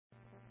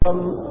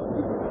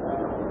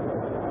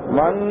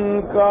من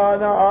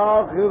كان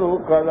آخر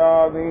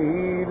كلامه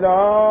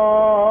لا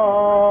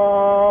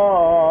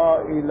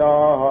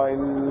إله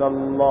إلا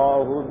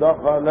الله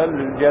دخل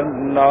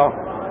الجنة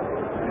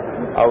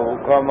أو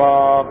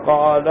كما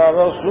قال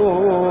رسول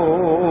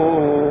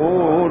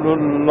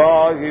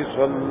الله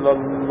صلى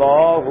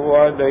الله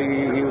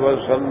عليه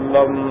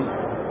وسلم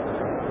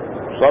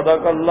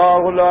صدق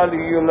الله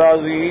العلي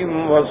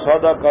العظيم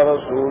وصدق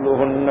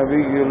رسوله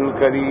النبي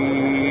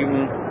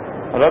الكريم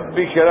رب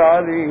اشرح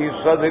لي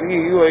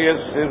صدري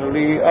ويسر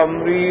لي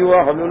أمري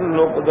واحلل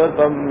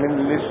عقدة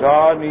من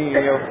لساني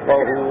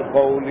يفقهوا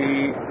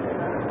قولي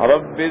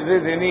رب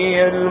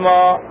زدني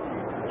علما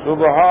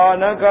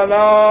سبحانك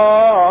لا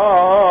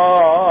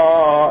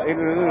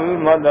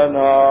علم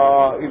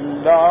لنا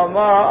إلا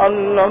ما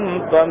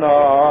علمتنا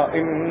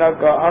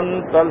إنك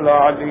أنت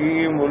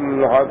العليم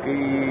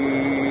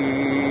الحكيم.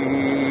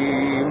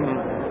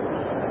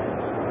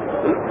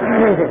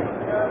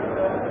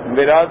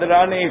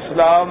 برادران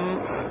اسلام،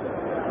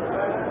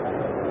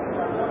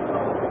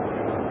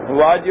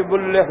 واجب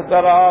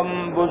الاحترام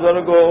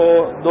بزرگوں،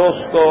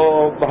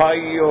 دوستوں،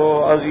 بھائیوں،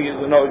 عزیز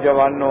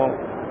نوجوانوں،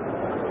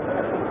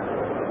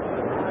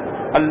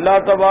 اللہ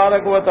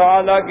تبارک و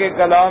تعالی کے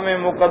کلام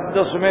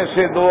مقدس میں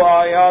سے دو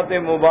آیات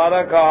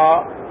مبارکہ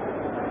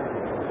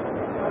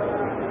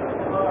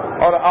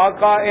اور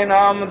آقا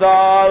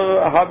انعامدار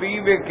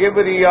حبیب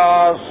کبریا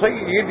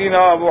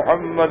سیدنا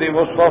محمد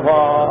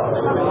مصطفیٰ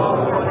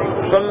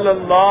صلی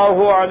اللہ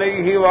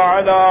علیہ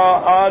وعلی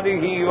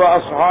آلہ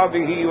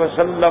واصحابہ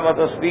وسلم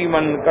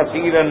تسلیما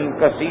کثیرا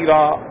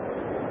کثیرا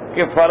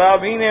کہ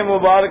فرامین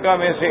مبارکہ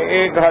میں سے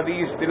ایک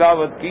حدیث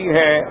تلاوت کی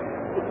ہے.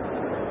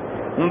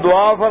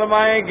 دعا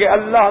فرمائیں کہ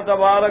اللہ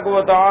تبارک و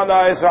تعالی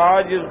اس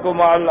عاجز کو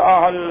مع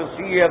الاہل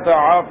سیت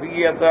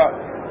عافیت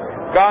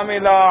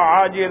کاملہ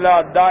عاجلہ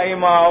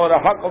دائمہ اور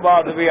حق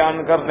بات بیان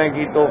کرنے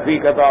کی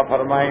توفیق عطا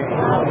فرمائیں.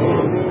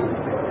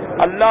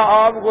 اللہ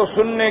آپ کو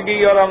سننے کی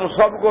اور ہم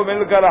سب کو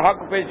مل کر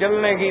حق پہ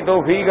چلنے کی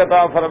توفیق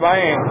عطا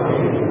فرمائیں.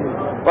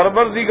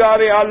 پروردگار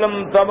عالم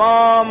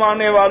تمام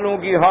آنے والوں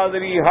کی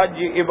حاضری، حج،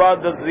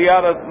 عبادت،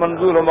 زیارت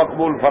منظور و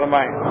مقبول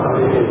فرمائیں.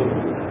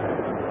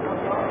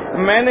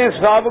 میں نے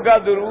سابقہ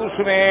دروس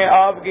میں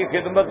آپ کی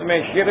خدمت میں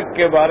شرک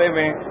کے بارے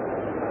میں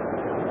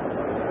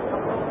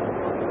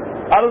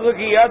عرض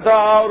کیا تھا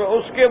اور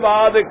اس کے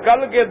بعد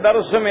کل کے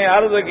درس میں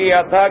عرض کیا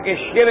تھا کہ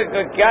شرک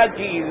کیا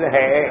چیز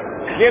ہے،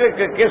 شرک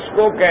کس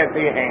کو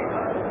کہتے ہیں.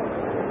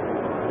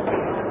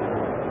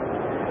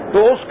 تو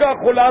اس کا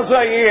خلاصہ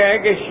یہ ہے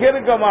کہ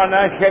شرک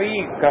معنی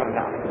شریک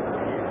کرنا.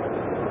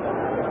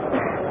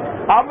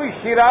 اب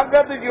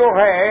شراکت جو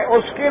ہے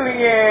اس کے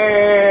لیے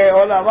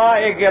علماء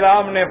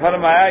کرام نے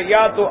فرمایا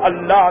یا تو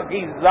اللہ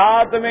کی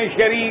ذات میں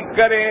شریک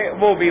کرے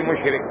وہ بھی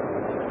مشرک.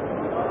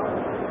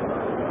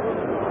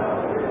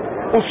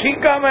 اسی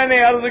کا میں نے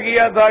عرض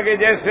کیا تھا کہ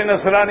جیسے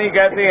نصرانی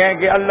کہتے ہیں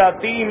کہ اللہ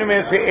تین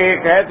میں سے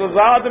ایک ہے تو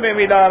ذات میں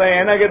ملا رہے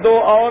ہیں نا کہ دو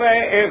اور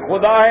ہیں، ایک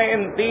خدا ہے،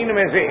 ان تین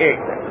میں سے ایک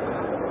ہے.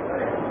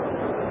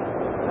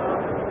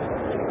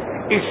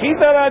 اسی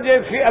طرح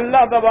جیسے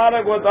اللہ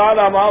تبارک و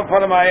تعالی معاف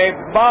فرمائے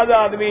بعض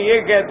آدمی یہ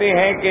کہتے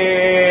ہیں کہ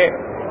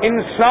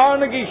انسان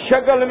کی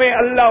شکل میں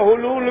اللہ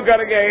حلول کر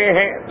گئے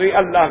ہیں تو یہ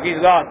اللہ کی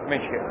ذات میں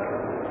شرک.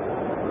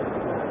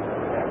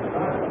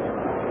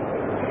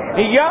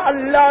 یا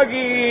اللہ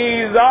کی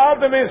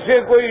ذات میں سے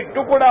کوئی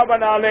ٹکڑا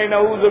بنا لے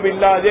نعوذ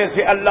باللہ، جیسے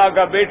اللہ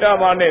کا بیٹا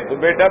مانے تو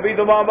بیٹا بھی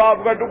تو ماں باپ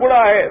کا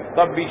ٹکڑا ہے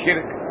تب بھی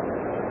شرک.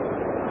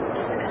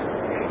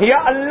 یا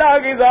اللہ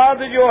کی ذات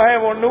جو ہے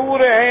وہ نور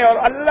ہے اور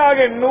اللہ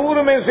کے نور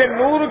میں سے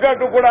نور کا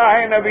ٹکڑا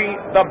ہے نبی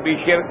تب بھی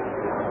شرک.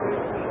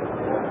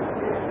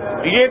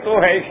 یہ تو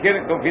ہے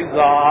شرک فی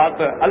ذات،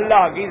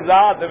 اللہ کی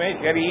ذات میں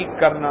شریک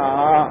کرنا.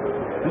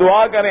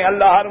 دعا کریں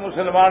اللہ ہر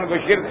مسلمان کو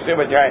شرک سے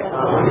بچائے.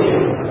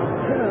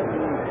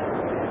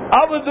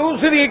 اب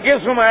دوسری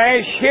قسم ہے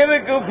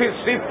شرک فی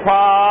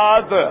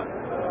صفات.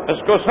 اس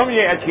کو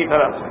سمجھیں اچھی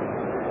طرح سے.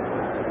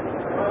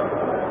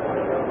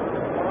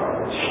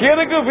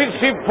 شرک فی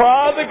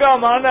صفات کا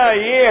معنی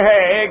یہ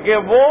ہے کہ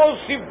وہ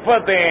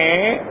صفتیں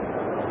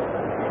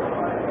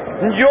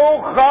جو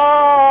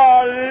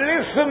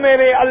خالص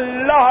میرے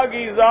اللہ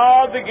کی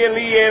ذات کے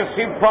لیے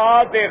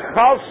صفات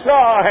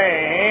خاصہ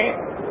ہیں،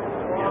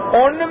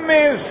 ان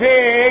میں سے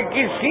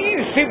کسی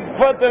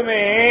صفت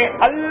میں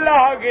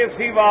اللہ کے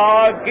سوا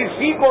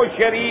کسی کو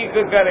شریک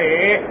کرے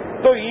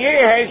تو یہ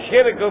ہے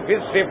شرک فی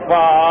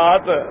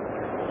الصفات.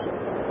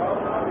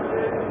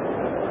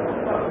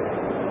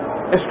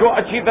 اس کو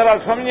اچھی طرح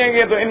سمجھیں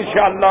گے تو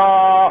انشاءاللہ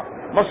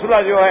مسئلہ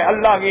جو ہے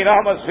اللہ کی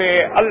رحمت سے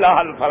اللہ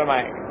حل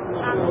فرمائیں گے.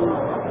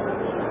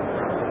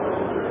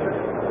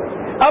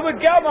 اب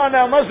کیا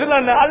مانا؟ مثلا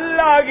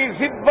اللہ کی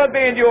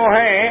صفتیں جو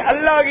ہیں،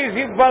 اللہ کی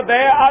صفت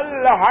ہے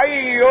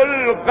الحی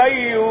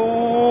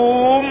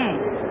القیوم.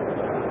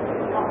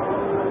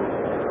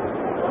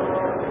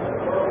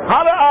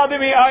 ہر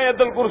آدمی آیت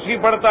الکرسی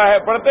پڑھتا ہے،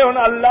 پڑھتے ہو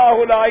نا اللہ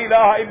لا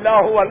الہ الا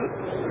هو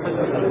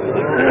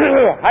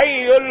الحی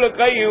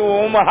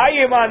القیوم.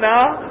 حی مانا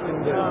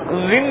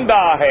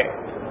زندہ ہے.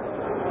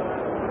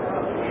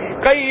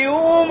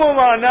 قیوم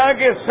مانا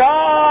کہ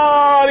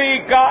ساری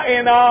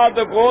کائنات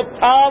کو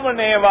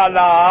تھامنے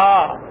والا،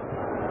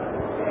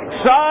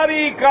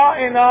 ساری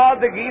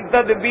کائنات کی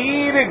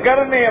تدبیر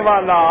کرنے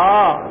والا.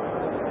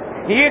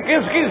 یہ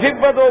کس کی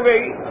صفت ہو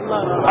گئی؟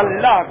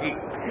 اللہ کی.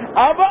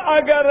 اب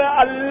اگر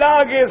اللہ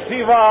کے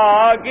سوا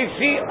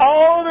کسی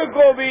اور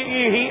کو بھی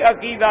یہی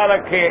عقیدہ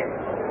رکھے،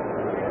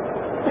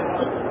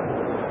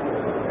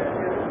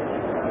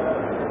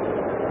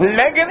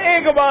 لیکن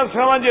ایک بات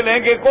سمجھ لیں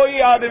کہ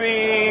کوئی آدمی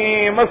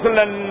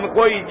مثلا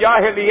کوئی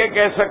جاہل یہ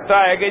کہہ سکتا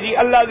ہے کہ جی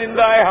اللہ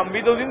زندہ ہے، ہم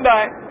بھی تو زندہ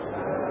ہیں،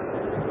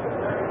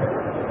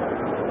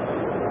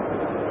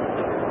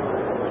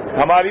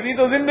 ہماری بھی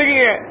تو زندگی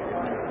ہے.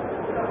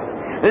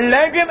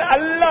 لیکن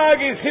اللہ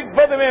کی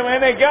صفت میں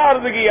نے کیا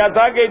عرض کیا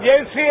تھا کہ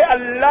جیسے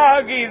اللہ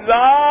کی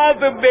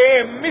ذات بے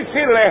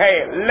مثل ہے،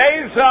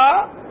 لیسا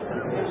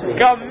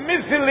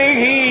کمثلہ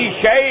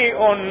شیء،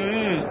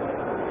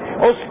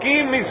 اس کی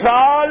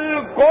مثال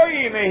کوئی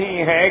نہیں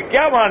ہے.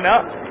 کیا مانا؟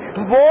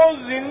 وہ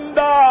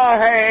زندہ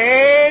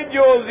ہے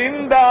جو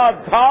زندہ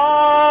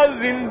تھا،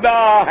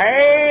 زندہ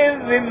ہے،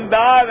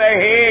 زندہ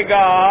رہے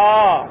گا،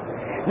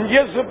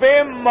 جس پہ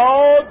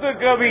موت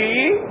کبھی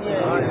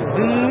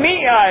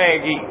نہیں آئے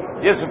گی،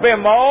 جس پہ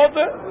موت.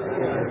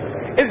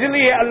 اس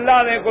لیے اللہ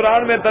نے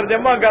قرآن میں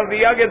ترجمہ کر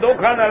دیا کہ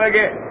دھوکہ نہ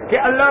لگے کہ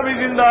اللہ بھی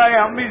زندہ ہے،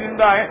 ہم بھی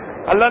زندہ ہیں.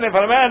 اللہ نے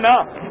فرمایا نا،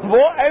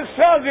 وہ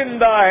ایسا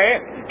زندہ ہے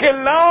کہ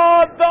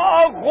لا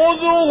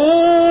تأخذہ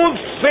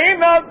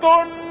سنۃ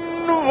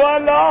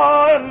ولا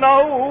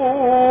نوم،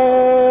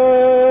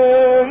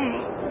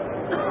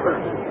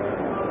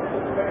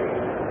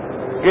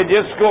 کہ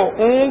جس کو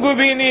اونگ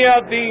بھی نہیں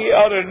آتی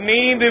اور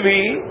نیند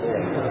بھی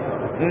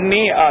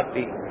نہیں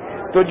آتی.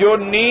 تو جو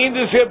نیند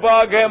سے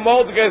پاک ہے،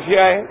 موت کیسے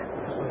آئے؟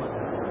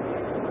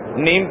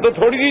 نیند تو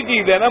تھوڑی سی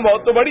چیز ہے نا،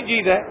 موت تو بڑی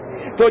چیز ہے.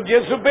 تو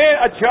جس پہ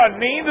اچھا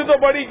نیند تو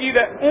بڑی چیز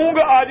ہے، اونگ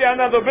آ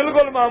جانا تو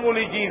بالکل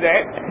معمولی چیز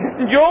ہے.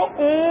 جو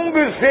اونگ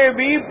سے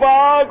بھی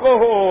پاک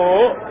ہو،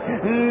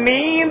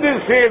 نیند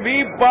سے بھی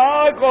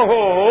پاک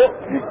ہو،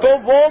 تو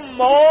وہ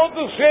موت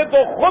سے تو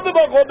خود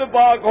بخود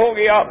پاک ہو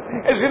گیا.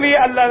 اس لیے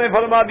اللہ نے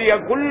فرما دیا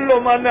کل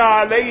من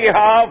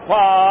علیہا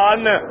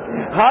فان،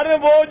 ہر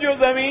وہ جو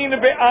زمین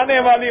پہ آنے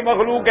والی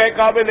مخلوق ہے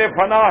قابل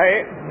فنا ہے.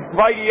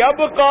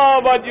 وَيَبْقَى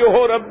وَجْهُ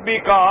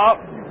رَبِّكَ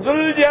ذُو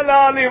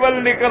الْجَلَالِ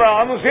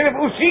وَالْإِكْرَامِ، صرف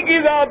اسی کی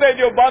ذات ہے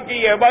جو باقی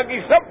ہے، باقی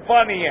سب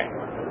فانی ہے.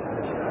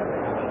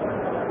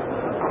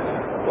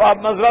 تو آپ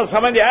مسئلہ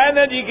سمجھ آئے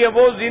نا جی کہ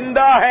وہ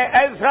زندہ ہے،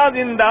 ایسا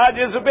زندہ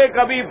جس پہ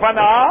کبھی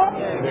فنا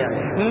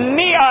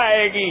نہیں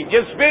آئے گی،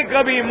 جس پہ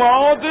کبھی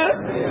موت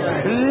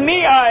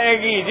نہیں آئے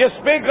گی، جس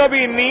پہ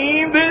کبھی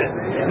نیند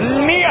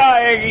نہیں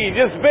آئے گی،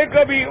 جس پہ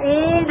کبھی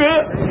اونگ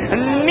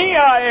نہیں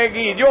آئے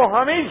گی، جو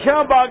ہمیشہ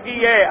باقی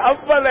ہے،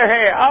 اول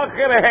ہے،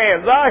 آخر ہے،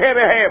 ظاہر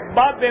ہے،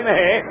 باطن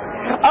ہے.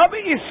 اب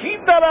اسی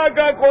طرح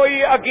کا کوئی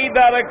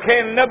عقیدہ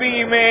رکھے نبی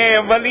میں،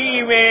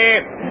 ولی میں،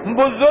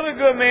 بزرگ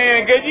میں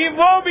کہ جی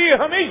وہ بھی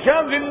ہمیشہ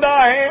زندہ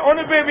ہیں، ان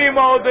پہ بھی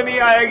موت نہیں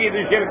آئے گی،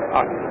 تو شرک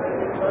آ گئی.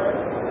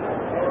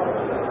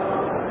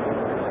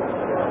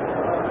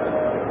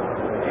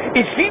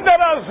 اسی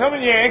طرح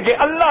سمجھیں کہ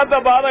اللہ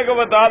تبارک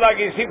و تعالیٰ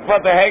کی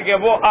صفت ہے کہ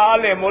وہ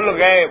عالم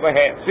الغیب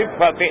ہے،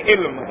 صفت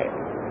علم ہے.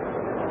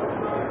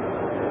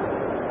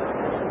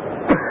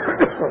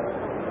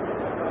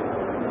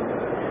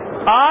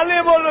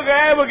 عالم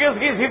الغیب کس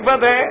کی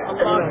صفت ہے؟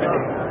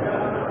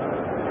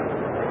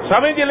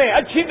 سمجھ لیں،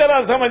 اچھی طرح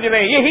سمجھ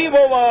لیں، یہی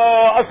وہ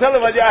اصل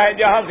وجہ ہے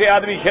جہاں سے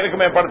آدمی شرک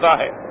میں پڑتا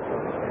ہے.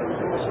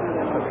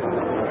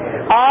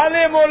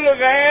 عالم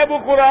الغیب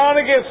قرآن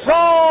کے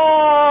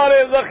سارے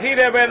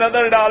ذخیرے میں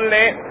نظر ڈال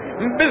لیں،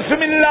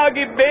 بسم اللہ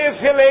کی بے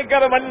سے لے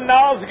کر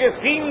والناس کے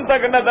سین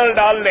تک نظر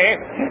ڈال لیں.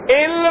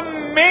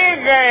 علم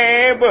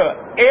غیب،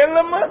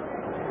 علم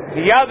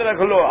یاد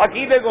رکھ لو،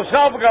 عقیدے کو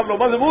صاف کر لو،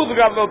 مضبوط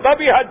کر لو،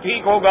 تبھی حد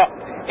ٹھیک ہوگا.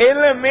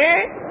 علم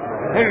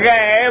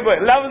غیب،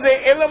 لفظ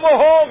علم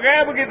ہو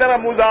غیب کی طرح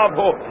مضاف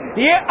ہو،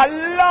 یہ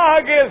اللہ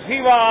کے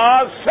سوا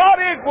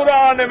سارے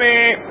قرآن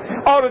میں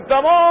اور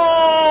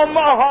تمام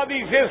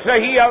احادیث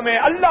صحیحہ میں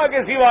اللہ کے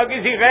سوا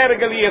کسی غیر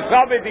کے لیے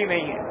ثابت ہی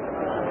نہیں ہے.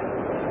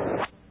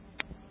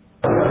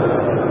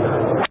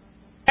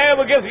 غیب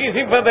کس کی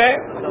صفت ہے؟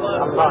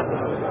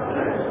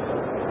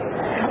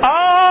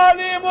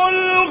 عالم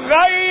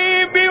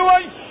الغیب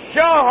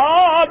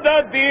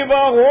والشہادۃ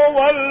وہو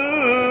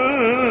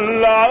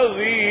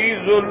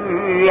العزیز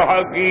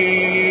الحکیم.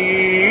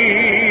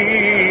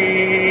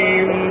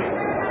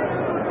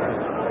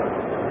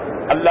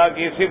 اللہ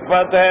کی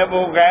صفت ہے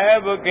وہ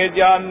غیب کے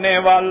جاننے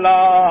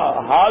والا،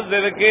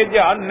 حاضر کے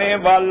جاننے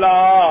والا،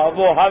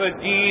 وہ ہر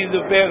چیز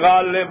پہ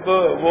غالب،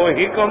 وہ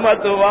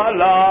حکمت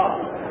والا.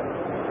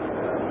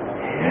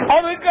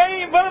 اور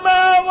کہیں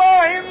فرمایا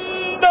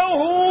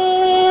وَعِندَهُ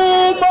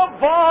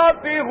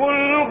مَفَاتِحُ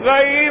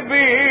الْغَيْبِ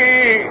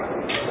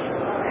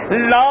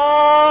لَا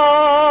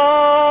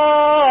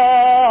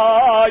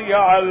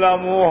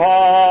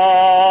يَعْلَمُهَا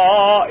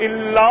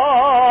إِلَّا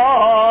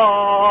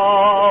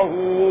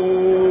هُوَ.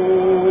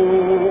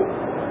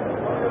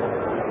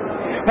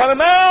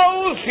 فرمایا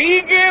اسی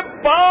کے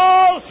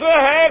پاس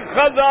ہے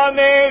خزان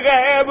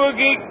غیب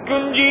کی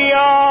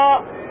کنجیاں.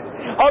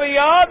 اور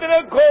یاد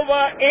رکھو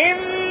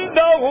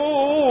وَإِنْدَهُ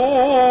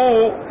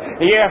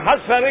یہ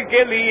حسر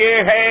کے لیے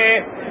ہے.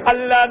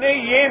 اللہ نے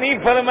یہ نہیں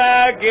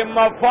فرمایا کہ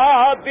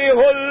مفاتیح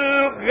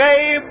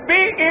الغیب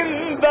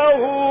عندہ.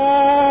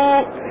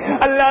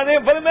 اللہ نے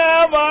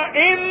فرمایا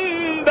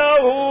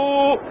وَعِندَهُ.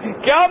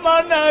 کیا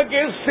مانا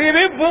کہ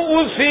صرف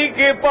اسی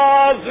کے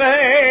پاس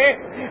ہے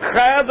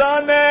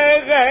خزان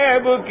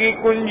غیب کی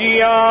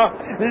کنجیاں.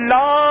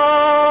 لا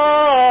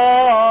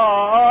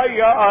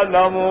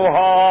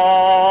یعلمها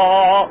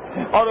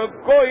اور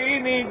کوئی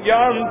نہیں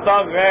جانتا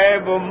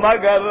غیب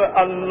مگر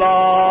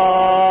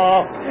اللہ.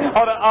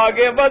 اور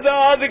آگے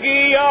وضاحت کی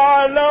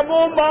یعلم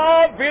ما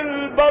فی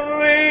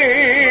البر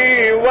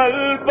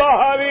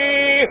والبحر.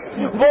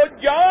 وہ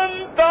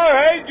جانتا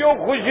ہے جو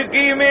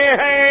خشکی میں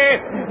ہے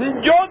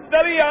جو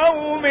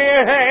دریاؤں میں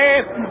ہے.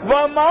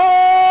 وما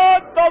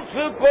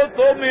تسقط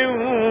من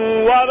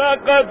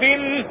ورقۃ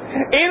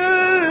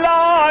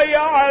الا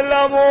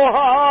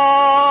یعلمها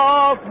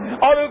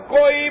اور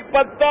کوئی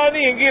پتا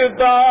نہیں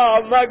گرتا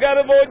مگر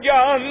وہ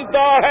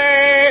جانتا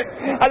ہے.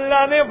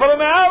 اللہ نے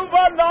فرمایا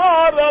ولا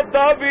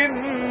رطب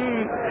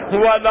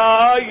ولا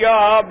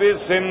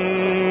یابس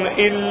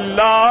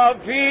الا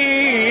فی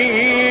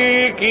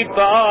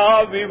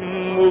کتاب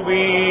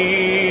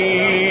مبین.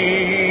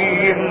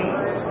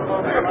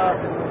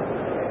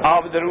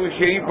 آپ درود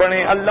شریف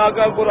پڑھیں, اللہ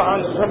کا قرآن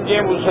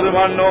سمجھیں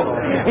مسلمانوں.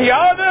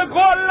 یاد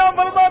رکھو اللہ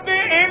فرماتے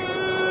ان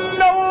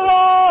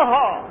اللہ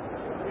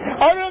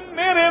اور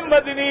میرے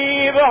مدنی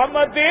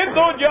رحمتیں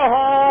تو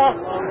جہاں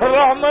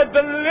رحمت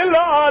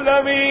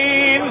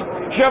للعالمین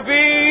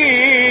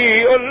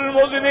شفیع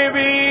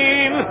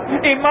المذنبین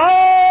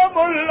امام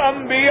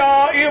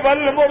الانبیاء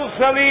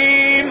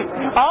والمرسلین.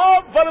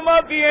 آپ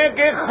فرماتی ہیں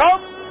کہ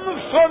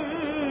خمس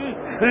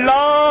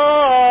لا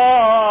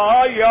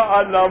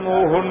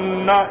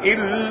یعلمہن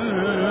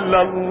الا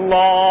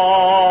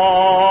اللہ.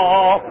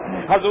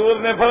 حضور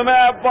نے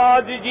فرمایا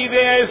 5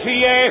 چیزیں ایسی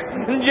ہیں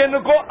جن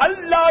کو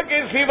اللہ کے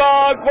سوا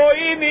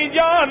کوئی نہیں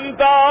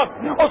جانتا.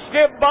 اس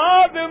کے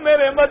بعد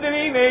میرے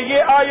مدنی نے یہ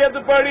آیت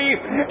پڑھی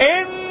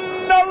ان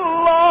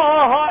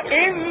اللہ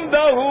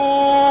عنده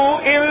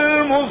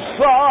علم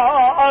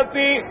الساعۃ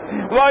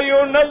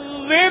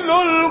وینزل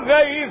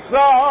الغیث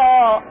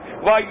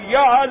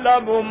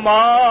وَيَعْلَمُ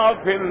مَا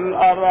فِي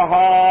الْأَرْحَامِ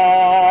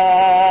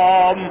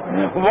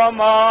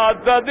وَمَا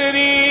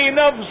تَدْرِي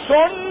نَفْسٌ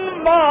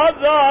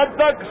مَاذَا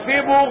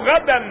تَكْسِبُ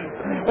غَدًا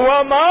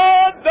وَمَا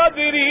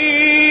تَدْرِي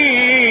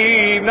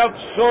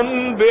نَفْسٌ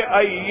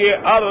بِأَيِّ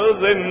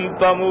أَرْضٍ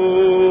تَمُوتُ.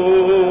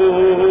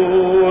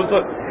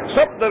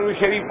 سب درود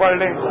شریف پڑھ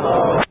لیں.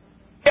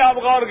 آپ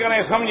غور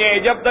کریں سمجھیں.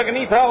 جب تک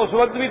نہیں تھا اس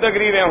وقت بھی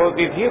تقریریں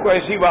ہوتی تھی, کوئی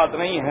ایسی بات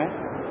نہیں ہے.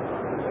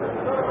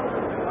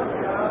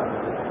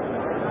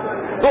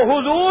 تو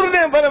حضور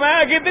نے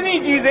فرمایا کتنی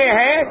چیزیں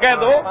ہیں کہہ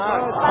دو.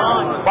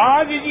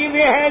 5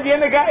 چیزیں ہیں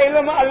جن کا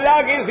علم اللہ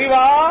کے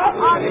سوا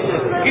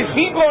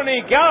کسی کو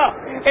نہیں. کیا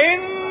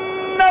ان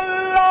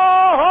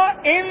اللہ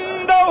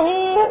عنده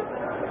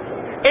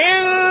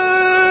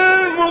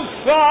علم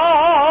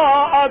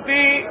الساعۃ.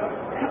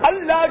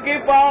 اللہ کے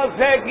پاس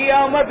ہے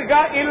قیامت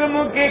کا علم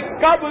کہ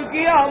کب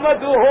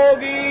قیامت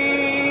ہوگی.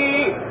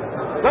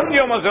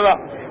 سمجھو مسئلہ.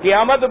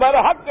 قیامت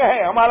برحق ہے,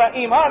 ہمارا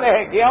ایمان ہے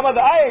قیامت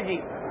آئے گی,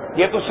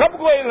 یہ تو سب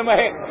کو علم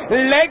ہے.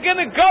 لیکن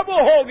کب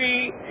ہوگی,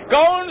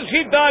 کون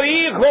سی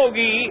تاریخ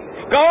ہوگی,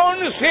 کون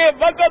سے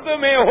وقت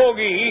میں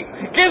ہوگی,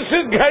 کس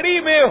گھڑی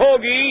میں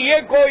ہوگی, یہ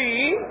کوئی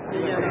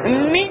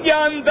نہیں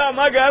جانتا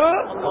مگر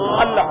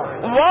اللہ.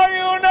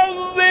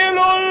 وَيُنَزِّلُ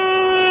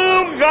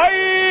الْغَيْثَ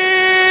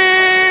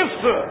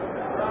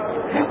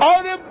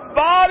اور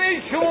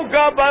بارشوں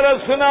کا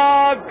برسنا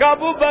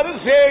کب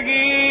برسے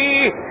گی,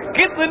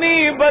 کتنی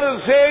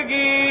برسے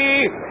گی,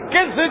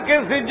 کس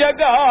کس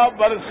جگہ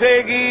برسے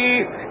گی,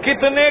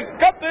 کتنے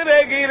قطرے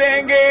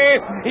گریں گے,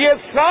 یہ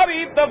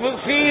ساری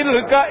تفصیل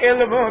کا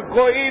علم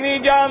کوئی نہیں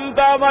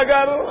جانتا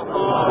مگر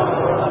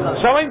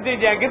سمجھتے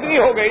جائیں کتنی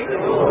ہو گئی.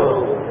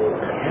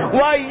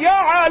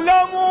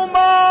 وَيَعْلَمُ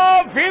مَا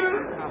فِي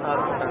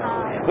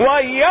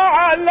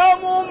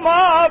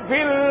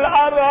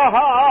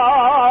الْأَرْحَامِ.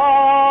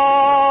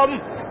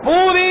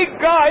 پوری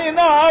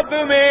کائنات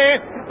میں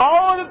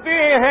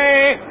عورتیں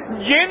ہیں,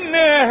 جن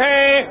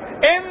ہیں,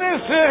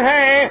 انس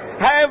ہیں,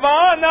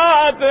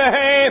 حیوانات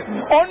ہیں,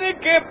 ان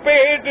کے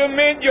پیٹ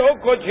میں جو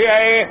کچھ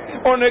ہے,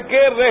 ان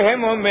کے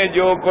رحم میں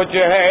جو کچھ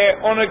ہے,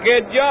 ان کے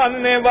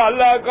جاننے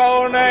والا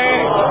کون ہے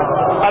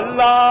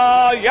اللہ.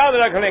 یاد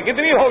رکھ لیں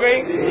کتنی ہو گئی.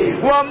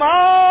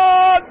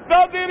 وَمَا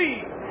تَدْرِي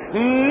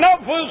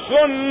نَفْسٌ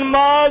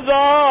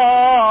مَاذَا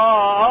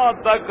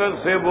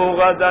تَكْسِبُ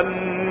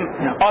غَدًا.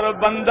 اور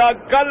بندہ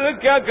کل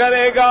کیا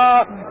کرے گا,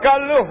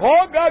 کل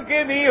ہوگا کہ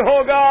نہیں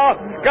ہوگا,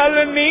 کل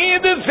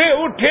نیند سے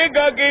اٹھے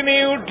گا کہ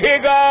نہیں اٹھے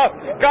گا,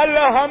 کل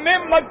ہمیں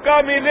مکہ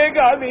ملے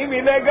گا نہیں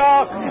ملے گا,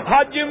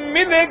 حج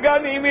ملے گا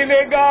نہیں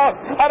ملے گا,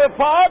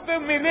 عرفات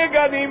ملے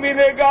گا نہیں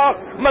ملے گا,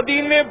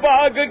 مدینے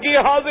پاک کی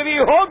حاضری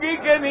ہوگی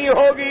کہ نہیں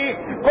ہوگی,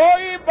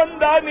 کوئی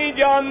بندہ نہیں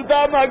جانتا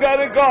مگر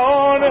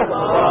کون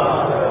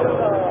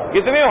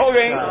کتنے ہو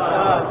گئے؟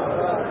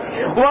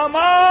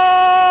 وما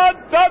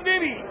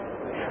تدری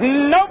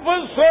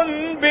نفس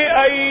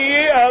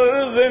بأئی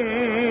ارض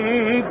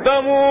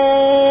تموت،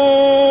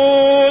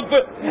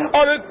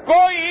 اور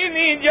کوئی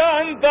نہیں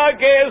جانتا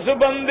کہ اس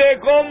بندے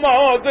کو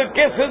موت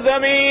کس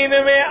زمین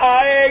میں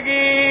آئے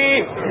گی۔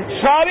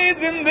 ساری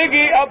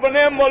زندگی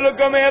اپنے ملک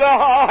میں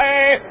رہا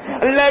ہے،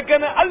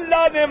 لیکن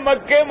اللہ نے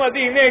مکے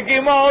مدینے کی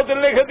موت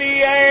لکھ دی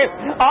ہے۔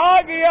 آ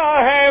گیا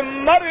ہے،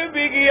 مر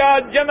بھی گیا،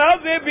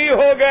 جنازے بھی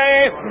ہو گئے،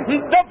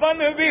 دفن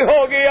بھی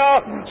ہو گیا،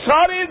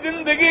 ساری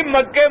زندگی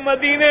مکے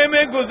مدینے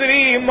میں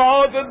گزری،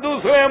 موت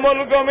دوسرے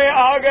ملکوں میں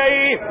آ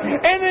گئی۔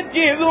 ان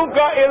چیزوں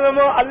کا علم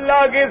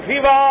اللہ کے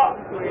سوا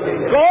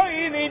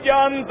کوئی نہیں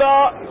جانتا،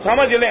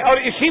 سمجھ لیں۔ اور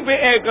اسی پہ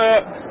ایک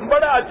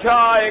بڑا اچھا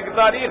ایک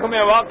تاریخ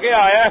میں واقعہ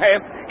آیا ہے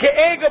کہ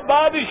ایک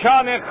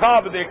بادشاہ نے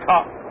خواب دیکھا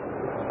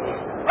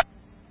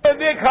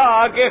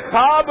کہ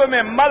خواب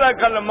میں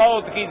ملک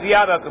الموت کی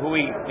زیارت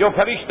ہوئی۔ جو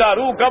فرشتہ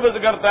روح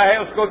قبض کرتا ہے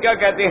اس کو کیا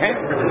کہتے ہیں؟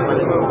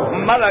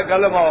 ملک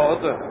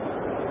الموت۔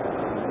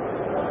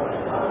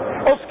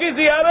 اس کی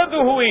زیارت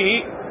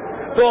ہوئی،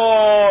 تو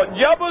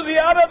جب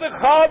زیارت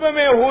خواب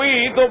میں ہوئی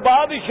تو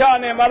بادشاہ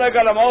نے ملک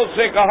الموت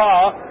سے کہا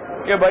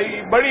کہ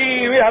بھائی بڑی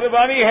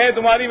مہربانی ہے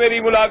تمہاری، میری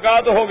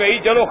ملاقات ہو گئی،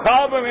 چلو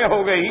خواب میں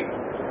ہو گئی،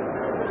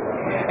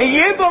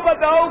 یہ تو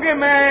بتاؤ کہ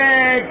میں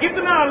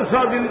کتنا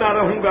عرصہ زندہ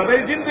رہوں گا،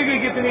 میری زندگی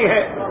کتنی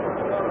ہے؟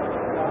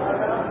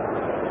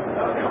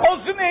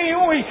 اس نے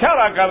یوں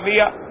اشارہ کر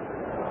دیا،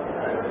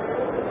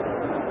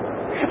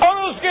 اور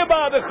اس کے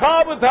بعد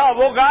خواب تھا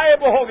وہ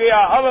غائب ہو گیا۔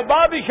 اب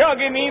بادشاہ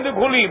کی نیند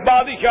کھلی،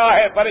 بادشاہ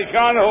ہے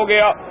پریشان ہو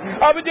گیا۔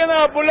 اب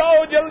جناب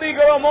بلاؤ، جلدی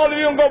کرو،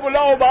 مولویوں کو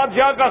بلاؤ،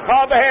 بادشاہ کا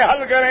خواب ہے،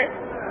 حل کریں۔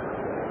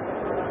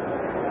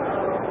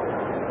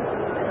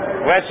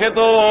 ویسے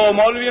تو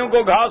مولویوں کو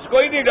گھاس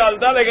کوئی نہیں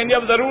ڈالتا، لیکن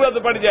جب ضرورت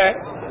پڑ جائے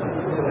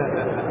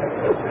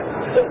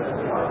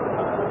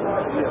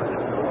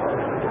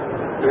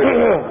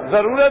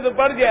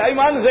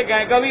ایمان سے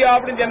کہیں، کبھی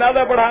آپ نے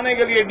جنازہ پڑھانے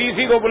کے لیے ڈی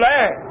سی کو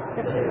بلایا ہے؟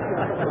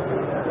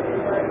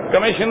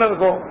 کمشنر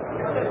کو،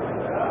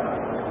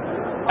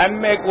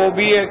 ایم اے کو،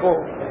 بی اے کو؟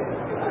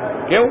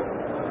 کیوں؟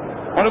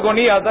 ان کو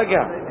نہیں آتا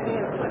کیا؟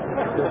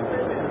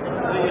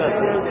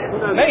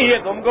 نہیں، یہ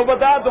تم کو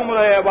پتا، تم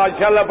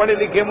ماشاءاللہ پڑھے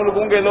لکھے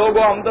ملکوں کے لوگ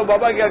ہو، ہم تو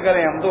بابا کیا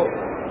کریں، ہم تو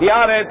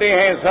یہاں رہتے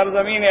ہیں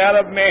سرزمین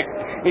عرب میں۔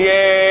 یہ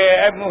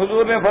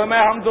حضور نے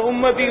فرمایا ہم تو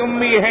امتی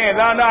امی ہیں،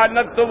 لانا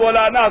نکتب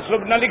ولا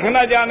نحسب، نہ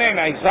لکھنا جانے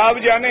نہ حساب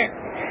جانے،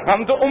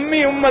 ہم تو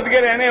امی امت کے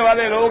رہنے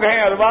والے لوگ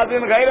ہیں۔ اور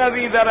باطن غیر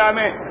عزیز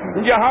میں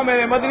جہاں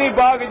میرے مدنی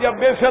پاک جب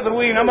بعثت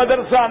ہوئی، نہ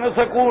مدرسہ نہ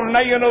سکول نہ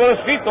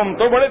یونیورسٹی، تم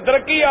تو بڑے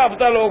ترقی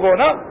یافتہ لوگ ہو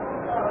نا۔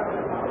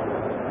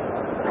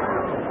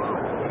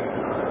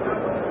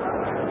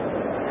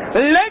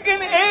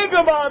 لیکن ایک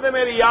بات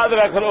میری یاد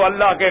رکھ لو،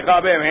 اللہ کے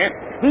کعبے میں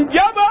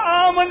جب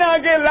آمنہ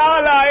کے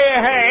لال آئے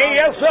ہیں،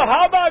 یہ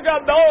صحابہ کا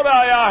دور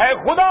آیا ہے،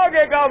 خدا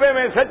کے کعبے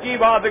میں سچی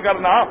بات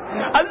کرنا،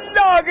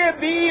 اللہ کے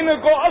دین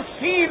کو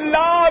 80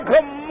 لاکھ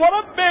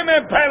مربع میں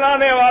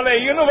پھیلانے والے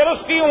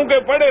یونیورسٹیوں کے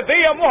پڑھے تھے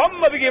یا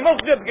محمد کی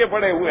مسجد کے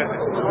پڑھے ہوئے تھے؟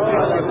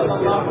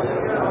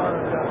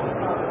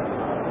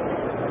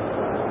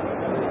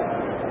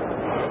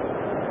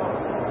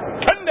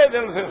 ٹھنڈے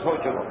دل سے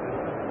سوچ لو،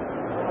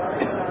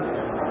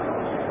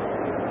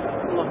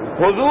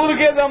 حضور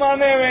کے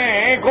زمانے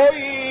میں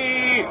کوئی،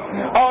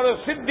 اور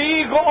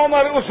صدیق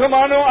عمر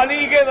عثمان و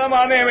علی کے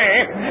زمانے میں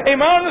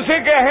ایمان سے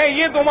کہیں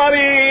یہ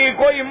تمہاری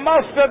کوئی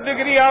ماسٹر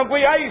ڈگریاں،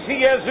 کوئی آئی سی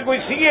ایس، کوئی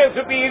سی ایس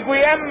پی، کوئی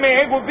ایم اے،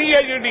 کوئی پی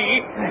ایچ ڈی،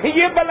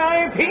 یہ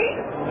بلائیں تھیں؟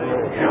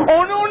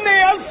 انہوں نے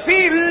 80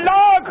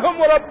 لاکھ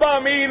مربع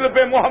میل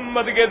پہ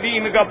محمد کے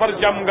دین کا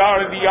پرچم گاڑ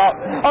دیا،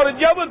 اور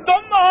جب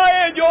تم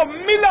آئے جو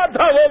ملا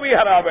تھا وہ بھی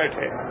ہرا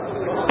بیٹھے۔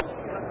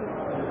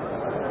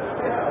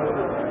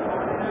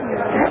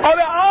 اور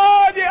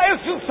آج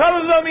اس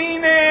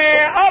سرزمین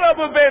عرب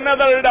پہ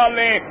نظر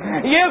ڈالیں،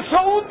 یہ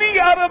سعودی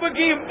عرب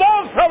کی وہ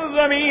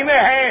سرزمین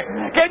ہے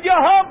کہ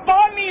جہاں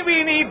پانی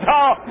بھی نہیں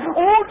تھا،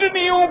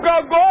 اونٹنیوں کا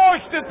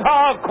گوشت تھا،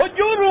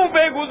 کھجوروں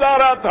پہ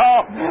گزارا تھا۔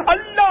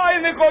 اللہ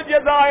ان کو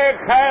جزائے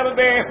خیر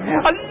دے،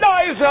 اللہ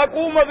اس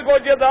حکومت کو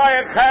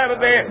جزائے خیر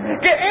دے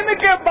کہ ان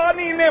کے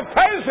بانی نے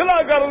فیصلہ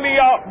کر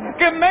لیا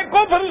کہ میں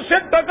کفر سے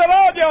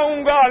ٹکرا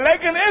جاؤں گا،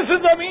 لیکن اس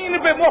زمین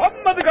پہ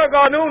محمد کا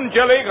قانون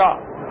چلے گا۔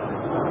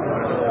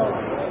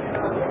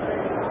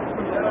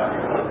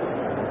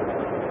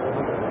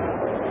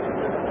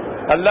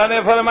 اللہ نے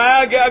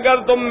فرمایا کہ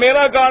اگر تم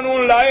میرا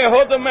قانون لائے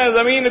ہو تو میں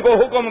زمین کو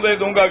حکم دے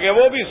دوں گا کہ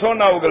وہ بھی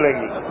سونا اگلے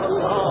گی۔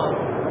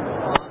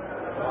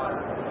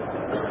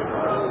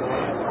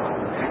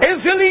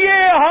 اس لیے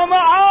ہم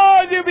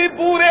آج بھی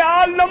پورے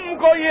عالم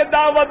کو یہ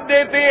دعوت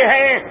دیتے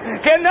ہیں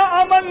کہ نہ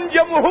امن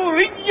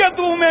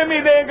جمہوریتوں میں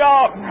ملے گا،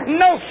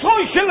 نہ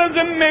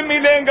سوشلزم میں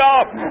ملے گا،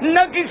 نہ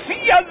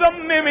کسی ازم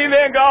میں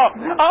ملے گا۔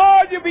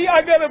 آج بھی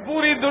اگر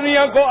پوری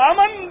دنیا کو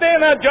امن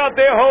دینا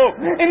چاہتے ہو،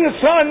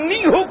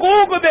 انسانی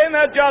حقوق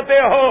دینا چاہتے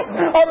ہو،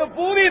 اور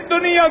پوری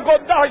دنیا کو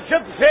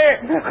دہشت سے،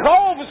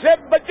 خوف سے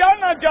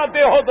بچانا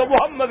چاہتے ہو تو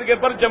محمد کے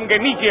پرچم کے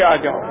نیچے آ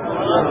جاؤ۔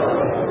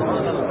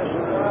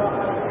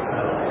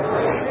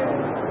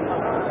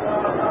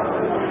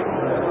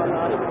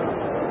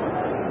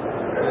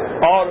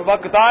 اور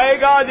وقت آئے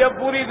گا جب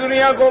پوری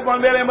دنیا کو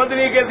میرے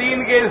مدنی کے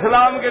دین کے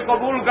اسلام کے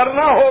قبول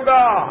کرنا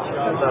ہوگا.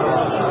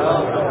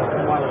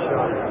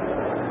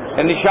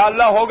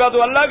 انشاءاللہ ہوگا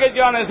تو اللہ کے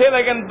چاہنے سے،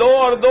 لیکن 2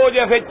 اور 2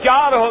 جیسے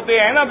 4 ہوتے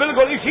ہیں نا،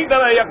 بالکل اسی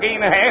طرح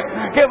یقین ہے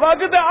کہ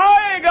وقت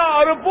آئے گا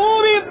اور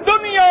پوری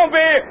دنیا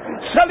پہ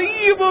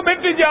صلیب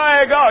مٹ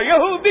جائے گا،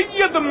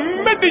 یہودیت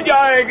مٹ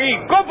جائے گی،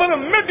 کفر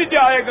مٹ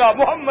جائے گا،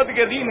 محمد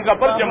کے دین کا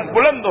پرچم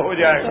بلند ہو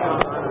جائے گا.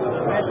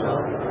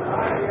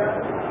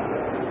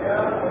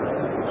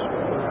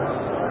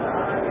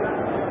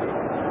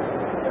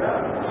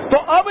 تو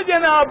اب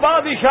جناب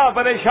بادشاہ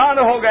پریشان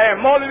ہو گئے،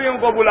 مولویوں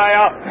کو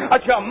بلایا.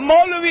 اچھا،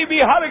 مولوی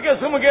بھی ہر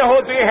قسم کے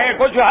ہوتے ہیں،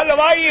 کچھ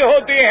حلوائی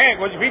ہوتے ہیں،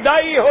 کچھ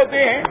فدائی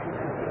ہوتے ہیں.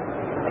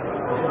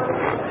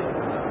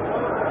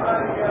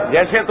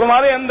 جیسے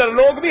تمہارے اندر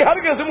لوگ بھی ہر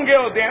قسم کے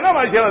ہوتے ہیں نا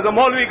ماشاءاللہ. تو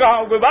مولوی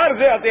کہاں، کوئی باہر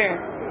سے آتے ہیں؟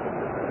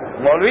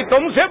 مولوی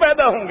تم سے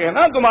پیدا ہوں گے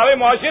نا، تمہارے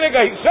معاشرے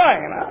کا حصہ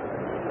ہے نا.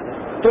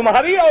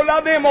 تمہاری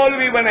اولادیں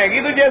مولوی بنے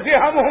گی تو جیسے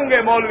ہم ہوں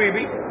گے مولوی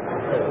بھی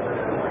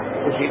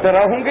اسی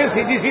طرح ہوں گے.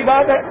 سیدھی سی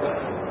بات ہے.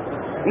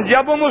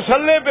 جب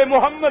مصلی پہ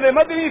محمد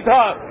مدنی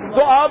تھا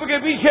تو آپ کے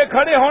پیچھے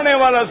کھڑے ہونے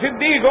والا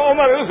صدیق،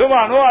 عمر،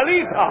 عثمان و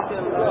علی تھا.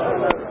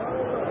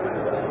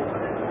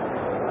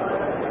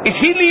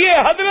 اسی لیے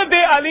حضرت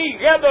علی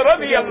کہہ دو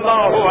رضی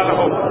اللہ عنہ.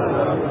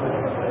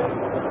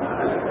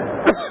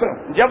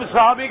 جب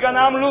صحابی کا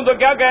نام لوں تو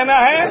کیا کہنا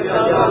ہے؟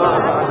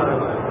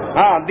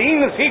 ہاں،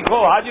 دین سیکھو.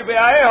 حج پہ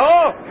آئے ہو،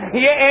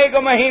 یہ 1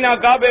 مہینہ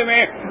کعبے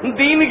میں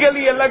دین کے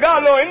لیے لگا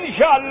لو،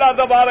 انشاءاللہ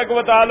تبارک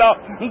و تعالی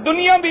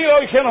دنیا بھی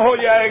روشن ہو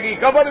جائے گی،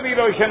 قبر بھی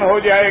روشن ہو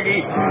جائے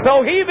گی.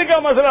 توحید کا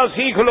مسئلہ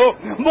سیکھ لو.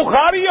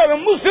 بخاری اور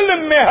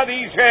مسلم میں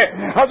حدیث ہے،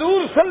 حضور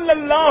صلی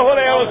اللہ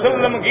علیہ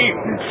وسلم کی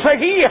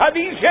صحیح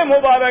حدیث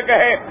مبارک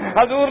ہے.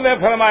 حضور نے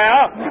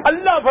فرمایا،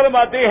 اللہ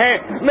فرماتے ہیں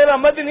میرا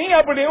مدنی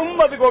اپنی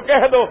امت کو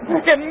کہہ دو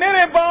کہ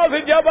میرے پاس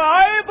جب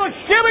آئے تو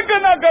شرک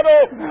نہ کرو.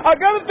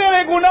 اگر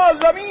تیرے گناہ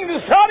زمین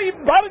ساری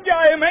بھر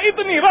جائے میں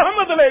اتنی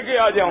رحمت لے کے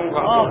آ جاؤں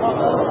گا،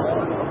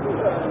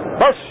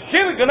 بس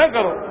شرک نہ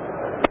کرو.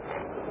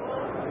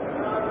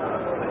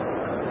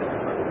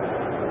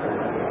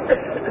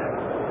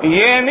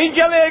 یہ نہیں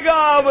چلے گا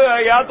اب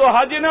یا تو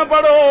حج نہ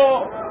پڑھو.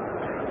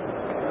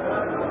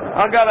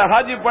 اگر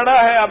حج پڑا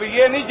ہے اب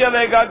یہ نہیں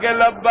چلے گا کہ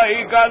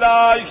لبیک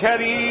لا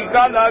شریک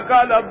لک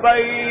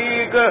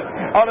لبیک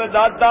اور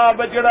داتا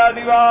بچڑا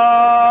دیوا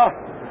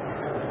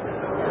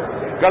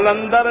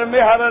کلندر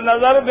میں ہر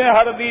نظر میں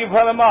ہر دی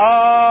فرما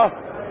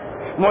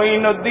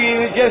معین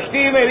الدین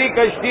چشتی میری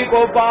کشتی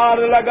کو پار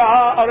لگا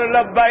اور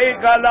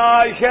لبیک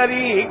لا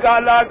شریک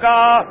لک.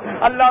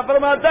 اللہ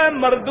فرماتا ہے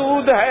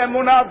مردود ہے،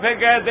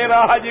 منافق ہے،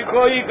 تیرا حج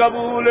کوئی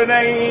قبول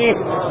نہیں.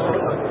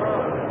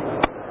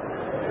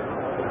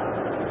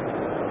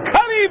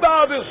 کھری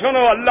بات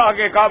سنو اللہ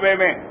کے کعبے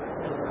میں.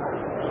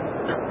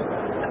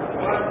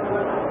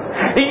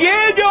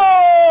 یہ جو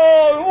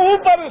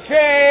اوپر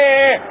سے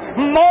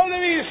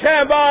مولوی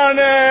صاحبان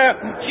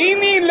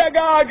چینی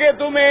لگا کے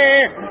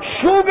تمہیں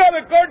شوگر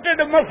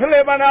کوٹڈ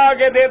مسئلے بنا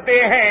کے دیتے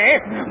ہیں،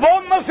 وہ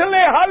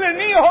مسئلے حل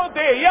نہیں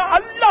ہوتے. یا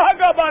اللہ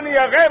کا بن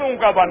یا غیروں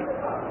کا بن.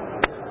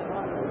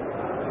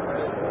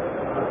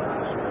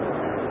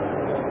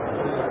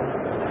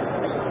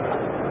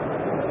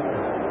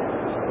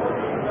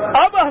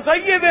 اب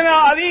سیدنا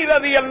علی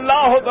رضی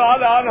اللہ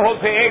تعالی عنہ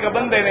سے ایک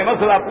بندے نے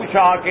مسئلہ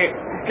پوچھا کہ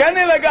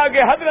کہنے لگا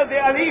کہ حضرت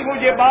علی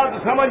مجھے بات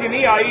سمجھ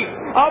نہیں آئی.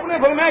 آپ نے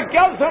فرمایا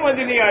کیا سمجھ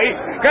نہیں آئی؟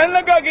 کہنے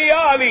لگا کہ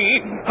یا علی،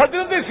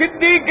 حضرت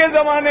صدیق کے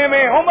زمانے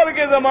میں، عمر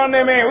کے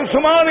زمانے میں،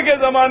 عثمان کے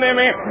زمانے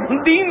میں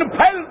دین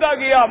پھیلتا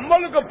گیا،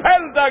 ملک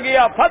پھیلتا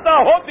گیا، فتح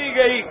ہوتی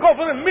گئی،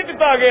 کفر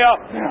مٹتا گیا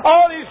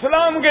اور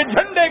اسلام کے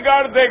جھنڈے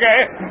گاڑتے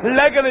گئے.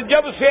 لیکن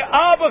جب سے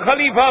آپ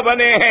خلیفہ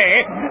بنے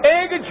ہیں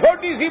ایک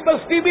چھوٹی سی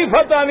بستی بھی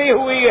فتح نہیں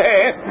ہوئی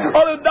ہے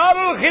اور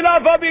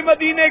دارالخلافہ بھی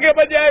مدینے کے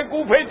بجائے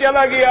کوفے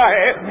چلا گیا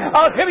ہے.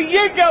 آخر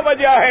یہ کیا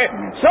وجہ ہے؟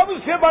 سب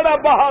سے بڑا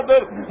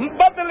بہادر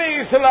بدل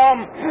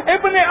اسلام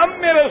ابن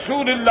ام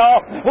رسول اللہ،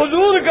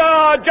 حضور کا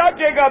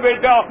چاچے کا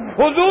بیٹا،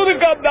 حضور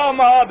کا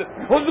داماد،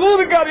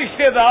 حضور کا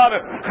رشتہ دار،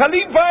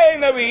 خلیفہ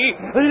نبی،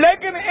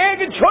 لیکن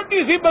ایک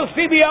چھوٹی سی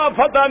بستی بھی آپ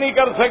فتح نہیں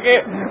کر سکے،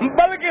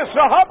 بلکہ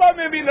صحابہ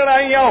میں بھی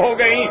لڑائیاں ہو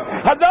گئیں،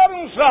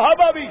 ہزاروں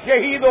صحابہ بھی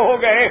شہید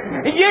ہو گئے.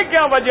 یہ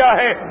کیا وجہ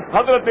ہے؟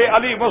 حضرت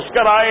علی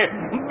مسکرائے،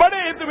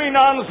 بڑے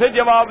اطمینان سے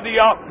جواب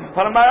دیا.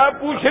 فرمایا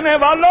پوچھنے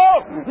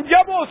والوں،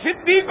 جب وہ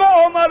صدیق و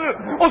عمر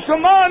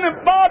عثمان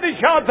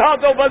بادشاہ تھا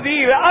تو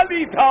وزیر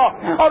علی تھا،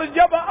 اور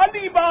جب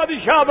علی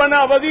بادشاہ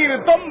بنا وزیر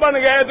تم بن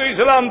گئے، تو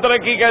اسلام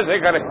ترقی کیسے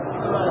کرے؟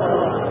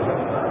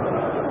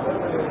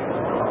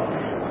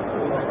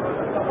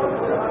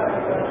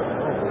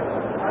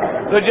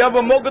 تو جب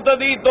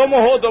مقتدی تم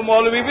ہو تو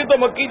مولوی بھی تو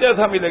مکی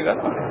جیسا ملے گا.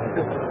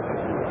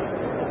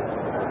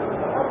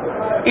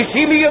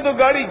 اسی لیے تو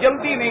گاڑی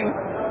چلتی نہیں.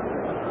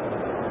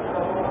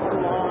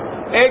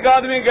 ایک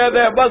آدمی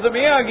کہتا ہے بس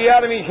میاں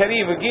 11ویں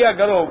شریف کیا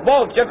کرو،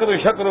 بہت چکروں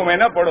شکروں میں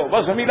نہ پڑو،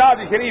 بس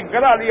میلاد شریف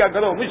کرا لیا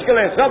کرو،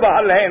 مشکلیں سب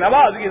حل ہے،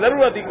 نماز کی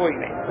ضرورت ہی کوئی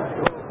نہیں.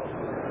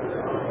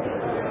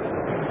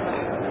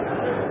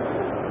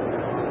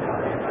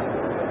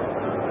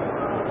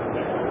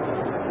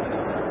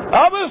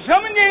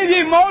 سمجھیں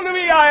جی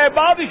مولوی آئے،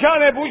 بادشاہ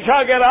نے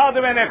پوچھا کہ رات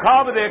میں نے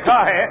خواب دیکھا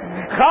ہے،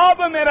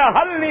 خواب میرا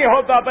حل نہیں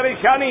ہوتا،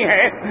 پریشانی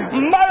ہے،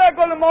 ملک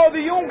الموت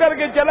یوں کر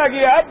کے چلا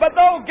گیا ہے،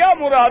 بتاؤ کیا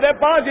مراد ہے؟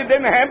 5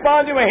 دن ہیں،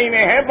 5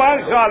 مہینے ہیں، 5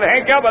 سال ہیں،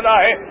 کیا بتا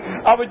ہے؟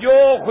 اب جو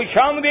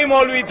خوشامدی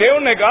مولوی تھے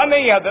انہوں نے کہا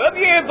نہیں حضرت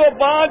یہ تو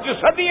 5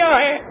 صدیاں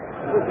ہیں،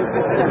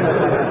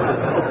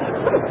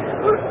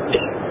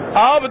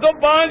 آپ تو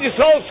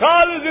 500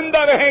 سال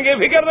زندہ رہیں گے،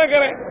 فکر نہ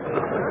کریں۔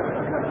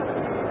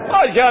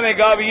 بادشاہ نے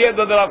کہا یہ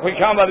تو ذرا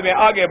خوشامد میں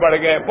آگے بڑھ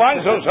گئے،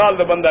 500 سال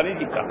تو بندہ نہیں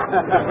جیتا۔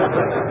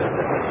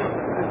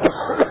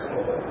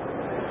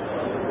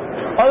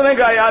 اور نے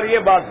کہا یار یہ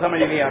بات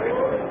سمجھ نہیں آ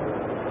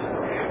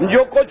رہی۔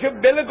 جو کچھ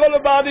بالکل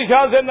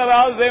بادشاہ سے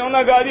ناراض تھے انہوں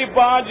نے کہا جی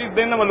 5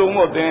 دن معلوم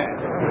ہوتے ہیں۔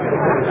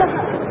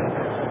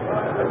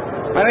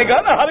 میں نے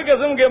کہا نا ہر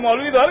قسم کے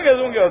مولوی تو ہر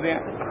قسم کے ہوتے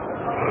ہیں،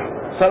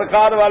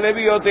 سرکار والے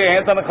بھی ہوتے ہیں،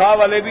 تنخواہ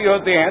والے بھی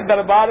ہوتے ہیں،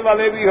 دربار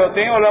والے بھی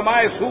ہوتے ہیں،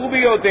 علماء سو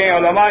بھی ہوتے ہیں،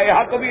 علماء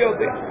حق بھی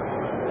ہوتے ہیں۔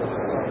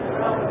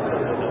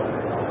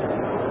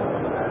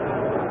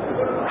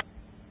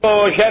 تو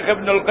شیخ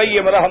ابن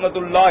القیم رحمت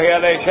اللہ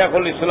علیہ شیخ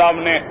الاسلام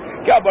نے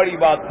کیا بڑی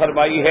بات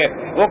فرمائی ہے،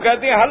 وہ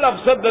کہتے ہیں حل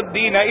افسد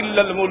الدین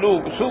الا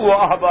الملوک سوء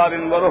احبار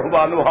و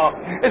رہبانها،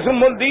 اس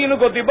دین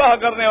کو تباہ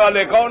کرنے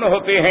والے کون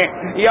ہوتے ہیں؟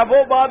 یا وہ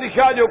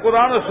بادشاہ جو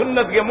قرآن و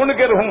سنت کے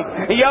منکر ہوں،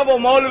 یا وہ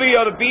مولوی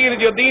اور پیر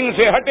جو دین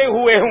سے ہٹے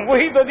ہوئے ہوں،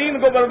 وہی تو دین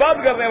کو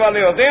برباد کرنے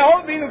والے ہوتے ہیں، اور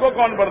دین کو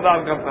کون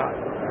برداشت کرتا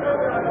ہے؟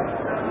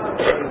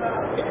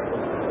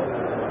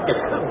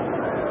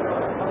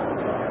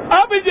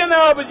 اب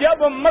جناب جب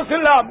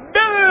مسئلہ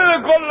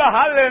بالکل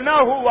حل نہ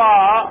ہوا،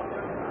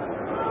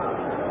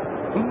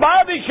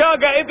 بادشاہ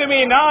کا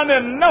اطمینان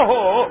نہ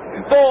ہو،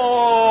 تو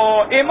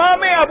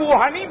امام ابو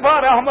حنیفہ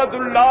رحمت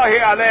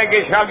اللہ علیہ کے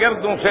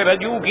شاگردوں سے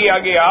رجوع کیا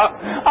گیا۔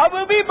 اب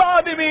بھی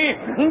بعد میں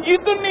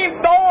جتنی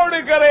دوڑ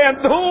کرے،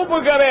 دھوپ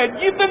کرے،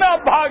 جتنا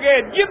بھاگے،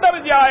 جدھر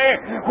جائے،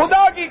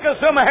 خدا کی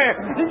قسم ہے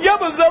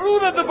جب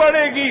ضرورت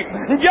پڑے گی،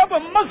 جب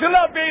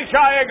مسئلہ پیش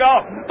آئے گا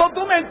تو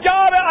تمہیں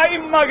 4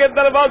 ائمہ کے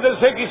دروازے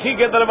سے کسی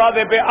کے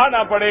دروازے پہ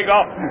آنا پڑے گا،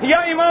 یا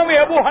امام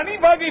ابو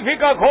حنیفہ کی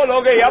فقہ کھولو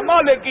گے، یا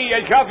مالک کی، یا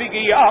شافعی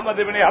کی، یا احمد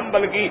ابن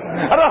حنبل کی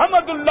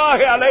رحمت اللہ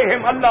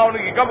علیہم، اللہ ان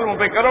کی قبروں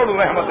پہ کروڑوں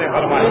رحمتیں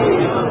فرمائے۔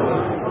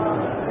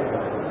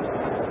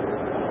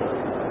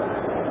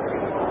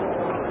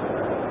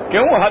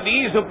 کیوں؟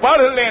 حدیث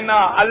پڑھ لینا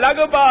الگ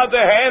بات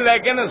ہے،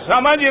 لیکن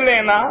سمجھ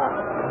لینا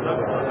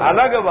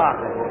الگ بات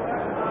ہے۔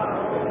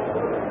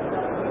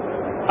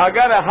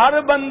 اگر ہر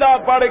بندہ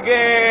پڑھ کے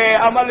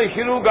عمل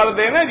شروع کر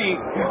دے نا جی،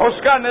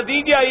 اس کا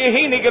نتیجہ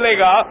یہی نکلے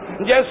گا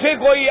جیسے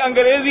کوئی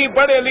انگریزی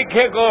پڑھے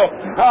لکھے کو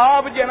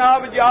آپ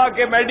جناب جا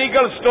کے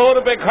میڈیکل سٹور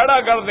پہ کھڑا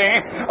کر دیں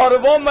اور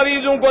وہ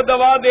مریضوں کو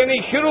دوا دینی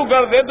شروع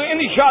کر دے تو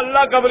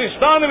انشاءاللہ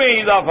قبرستان میں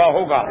اضافہ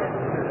ہوگا۔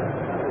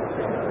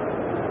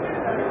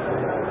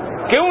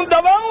 کیوں؟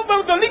 دواؤں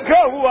پر تو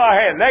لکھا ہوا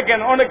ہے،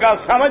 لیکن ان کا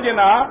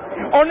سمجھنا،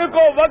 ان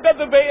کو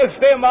وقت پہ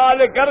استعمال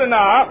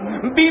کرنا،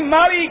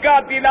 بیماری کا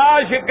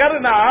تلاش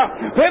کرنا،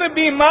 پھر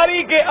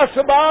بیماری کے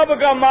اسباب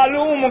کا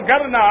معلوم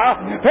کرنا،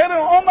 پھر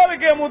عمر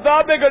کے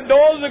مطابق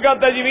ڈوز کا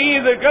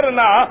تجویز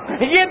کرنا،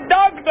 یہ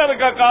ڈاکٹر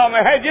کا کام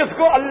ہے جس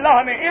کو اللہ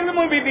نے علم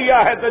بھی دیا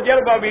ہے،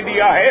 تجربہ بھی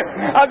دیا ہے۔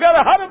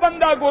 اگر ہر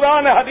بندہ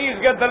قرآن حدیث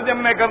کے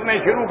ترجمے کرنے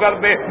شروع کر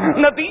دے،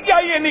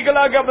 نتیجہ یہ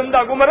نکلا کہ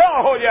بندہ گمراہ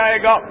ہو جائے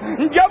گا۔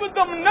 جب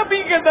تم نبی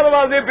کے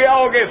دروازے پہ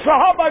آؤ گے،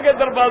 صحابہ کے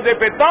دروازے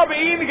پہ،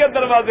 تابعین کے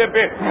دروازے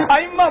پہ،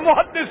 ائمہ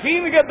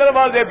محدثین کے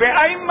دروازے پہ،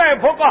 ائمہ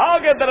فقہا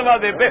کے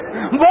دروازے پہ،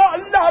 وہ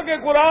اللہ کے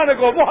قرآن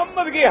کو،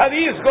 محمد کی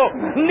حدیث کو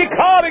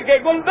نکھار کے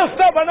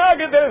گلدستہ بنا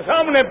کے تیرے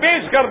سامنے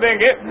پیش کر دیں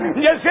گے۔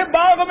 جیسے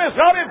باغ میں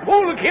سارے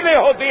پھول کھلے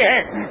ہوتے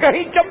ہیں،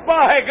 کہیں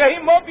چمپا ہے، کہیں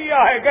موتیا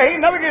ہے، کہیں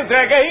نرگس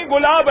ہے، کہیں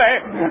گلاب ہے،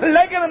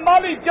 لیکن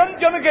مالی چن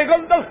چن کے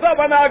گلدستہ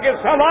بنا کے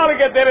سنوار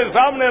کے تیرے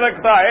سامنے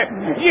رکھتا ہے۔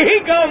 یہی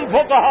کام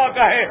فقہا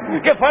کا ہے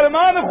کہ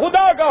فرمان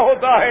خدا کا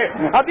ہوتا ہے،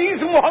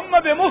 حدیث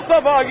محمد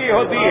مصطفیٰ کی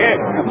ہوتی ہے،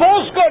 وہ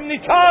اس کو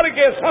نچھار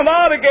کے،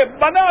 سنوار کے،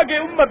 بنا کے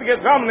امت کے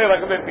سامنے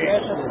رکھ دیتے ہیں۔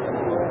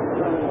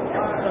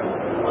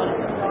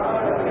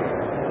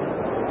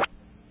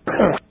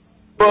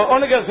 تو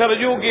ان کے سے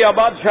رجوع کیا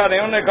بادشاہ نے،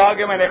 انہوں نے کہا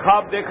کہ میں نے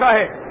خواب دیکھا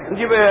ہے،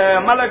 جب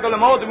ملک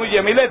الموت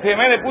مجھے ملے تھے،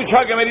 میں نے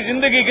پوچھا کہ میری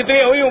زندگی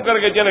کتنی ہوئی کر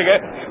کے چلے گئے۔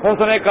 اس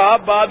نے کہا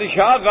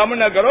بادشاہ غم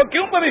نہ کرو،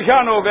 کیوں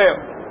پریشان ہو گئے؟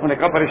 انہوں نے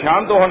کہا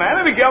پریشان تو ہونا ہے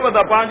نا، بھی کیا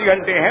پتا 5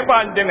 گھنٹے ہیں،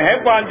 5 دن ہیں،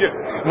 5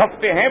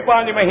 ہفتے ہیں،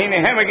 5 مہینے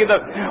ہیں، میں کدھر؟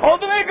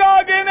 اس نے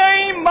کہا کہ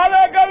نہیں،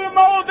 ملک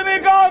الموت نے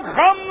کہا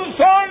خمس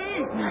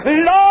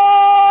لا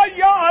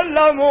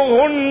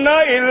یعلمہن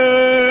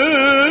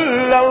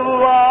الا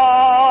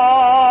اللہ۔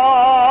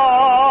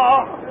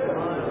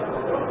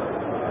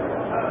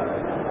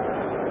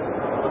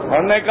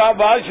 انہوں نے کہا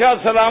بادشاہ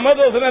سلامت،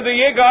 اس نے تو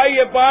یہ کہا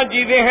یہ 5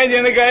 چیزیں ہیں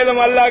جن کا علم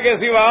اللہ کے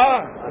سوا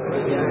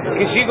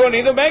کسی کو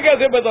نہیں، تو میں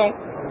کیسے بتاؤں؟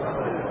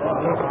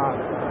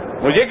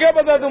 مجھے کیا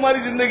پتا تمہاری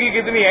زندگی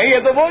کتنی ہے؟ یہ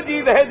تو وہ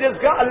چیز ہے جس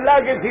کا اللہ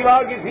کے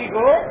سوا کسی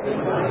کو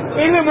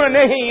علم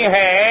نہیں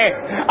ہے۔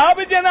 اب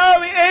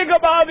جناب ایک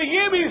بات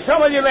یہ بھی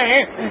سمجھ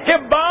لیں کہ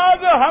بعض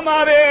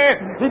ہمارے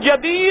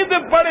جدید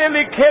پڑھے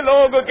لکھے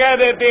لوگ کہہ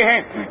دیتے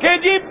ہیں کہ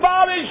جی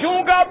بارشوں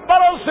کا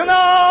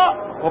برسنا،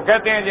 وہ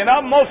کہتے ہیں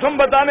جناب موسم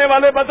بتانے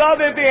والے بتا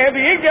دیتے ہیں،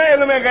 یہ کیا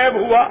علم غیب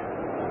ہوا؟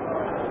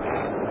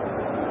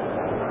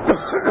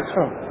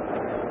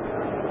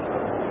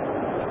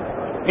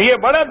 یہ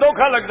بڑا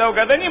دھوکہ لگتا ہے۔ وہ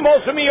کہتے ہیں جی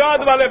موسمیات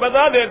والے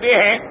بتا دیتے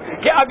ہیں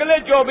کہ اگلے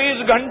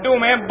 24 گھنٹوں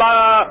میں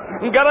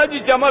گرج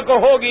چمک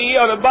ہوگی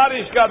اور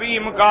بارش کا بھی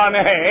امکان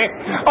ہے،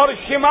 اور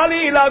شمالی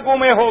علاقوں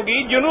میں ہوگی،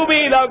 جنوبی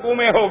علاقوں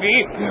میں ہوگی،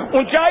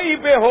 اونچائی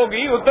پہ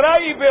ہوگی،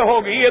 اترائی پہ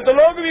ہوگی، یہ تو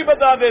لوگ بھی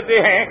بتا دیتے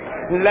ہیں۔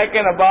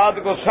 لیکن بات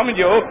کو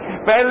سمجھو،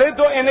 پہلے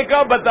تو ان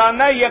کا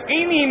بتانا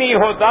یقینی نہیں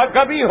ہوتا،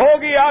 کبھی ہو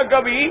گیا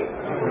کبھی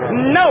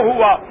نہ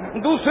ہوا۔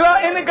 دوسرا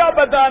ان کا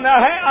بتانا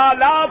ہے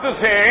آلات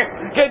سے،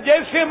 کہ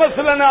جیسے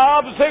مثلا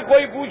آپ سے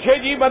کوئی پوچھے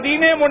جی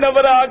مدینہ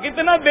منورہ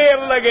کتنا دیر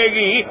لگے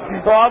گی،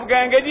 تو آپ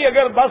کہیں گے جی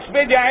اگر بس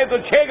پہ جائیں تو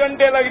 6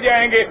 گھنٹے لگ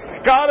جائیں گے،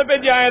 کار پہ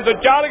جائیں تو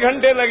 4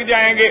 گھنٹے لگ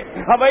جائیں گے،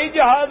 ہوائی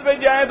جہاز پہ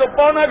جائیں تو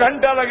پونا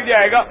گھنٹہ لگ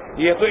جائے گا۔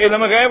 یہ تو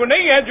علم غیب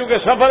نہیں ہے، چونکہ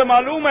سفر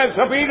معلوم ہے،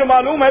 سفیر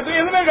معلوم ہے، تو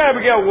علم غیب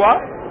کیا ہوا؟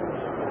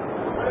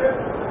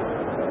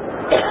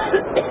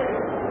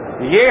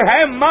 یہ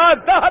ہے ما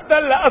تحت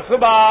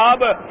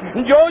الاسباب،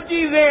 جو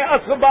چیزیں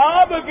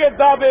اسباب کے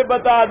تابع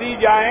بتا دی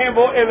جائیں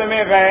وہ علم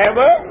غیب۔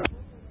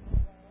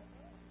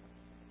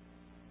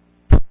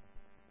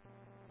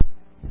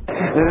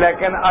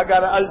 لیکن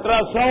اگر الٹرا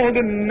ساؤنڈ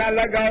نہ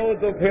لگاؤ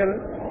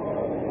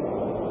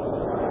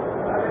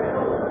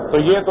تو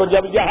یہ تو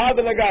جب جہاز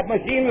لگا،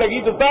 مشین لگی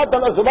تو تحت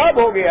الاسباب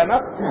ہو گیا نا۔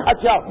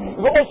 اچھا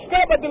وہ اس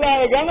کا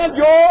بتلائے گا نا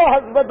جو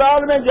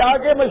ہسپتال میں جا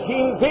کے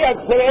مشین سے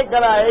ایکس رے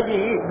کرائے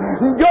گی،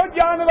 جو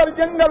جانور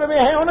جنگل میں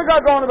ہیں ان کا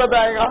کون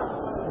بتائے گا؟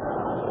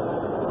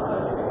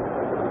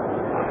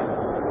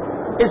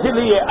 اس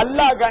لیے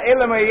اللہ کا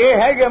علم یہ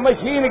ہے کہ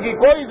مشین کی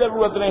کوئی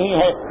ضرورت نہیں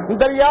ہے،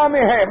 دریا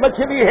میں ہے،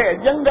 مچھلی ہے،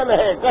 جنگل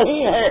ہے،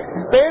 کہیں ہے،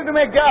 پیٹ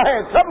میں کیا ہے،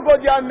 سب کو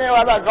جاننے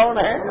والا کون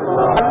ہے؟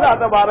 اللہ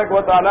تبارک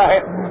و تعالی ہے۔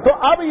 تو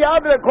اب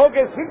یاد رکھو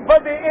کہ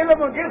صفت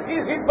علم کس کی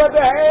صفت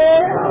ہے؟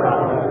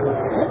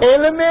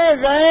 علم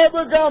غیب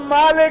کا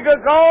مالک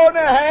کون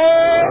ہے؟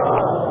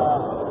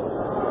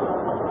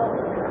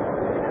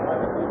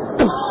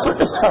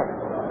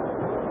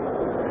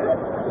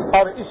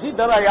 اور اسی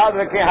طرح یاد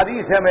رکھیں،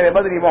 حدیث ہے میرے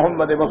بدری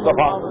محمد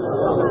مصطفیٰ،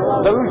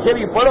 درود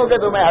شریف پڑھو گے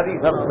تو میں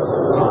حدیث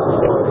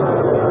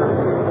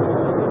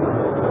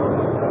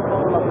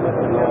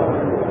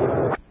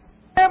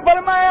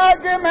فرمایا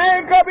کہ میں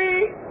کبھی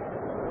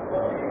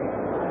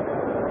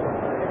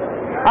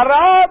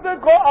رات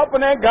کو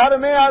اپنے گھر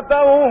میں آتا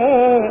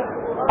ہوں،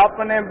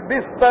 اپنے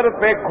بستر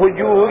پہ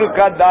کھجور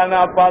کا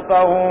دانہ پاتا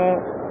ہوں،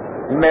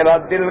 میرا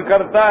دل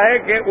کرتا ہے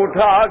کہ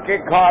اٹھا کے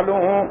کھا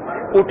لوں،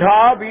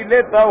 اٹھا بھی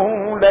لیتا ہوں،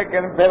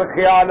 لیکن پھر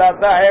خیال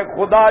آتا ہے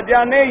خدا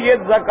جانے یہ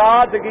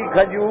زکوٰۃ کی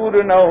کھجور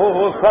نہ ہو،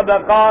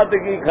 صدقات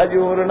کی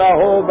کھجور نہ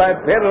ہو، میں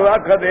پھر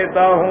رکھ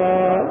دیتا ہوں۔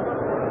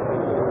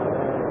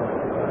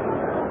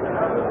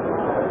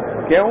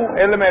 کیوں؟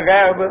 علم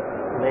غیب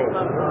نہیں۔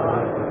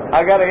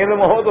 اگر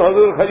علم ہو تو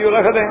حضور کھجور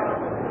رکھ دیں۔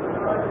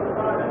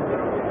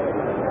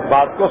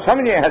 بات کو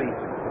سمجھیں حدیث۔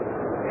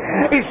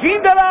 اسی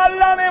طرح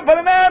اللہ نے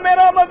فرمایا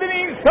میرا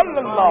مدنی صلی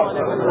اللہ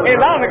علیہ وسلم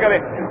اعلان کرے،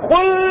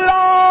 قل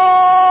لا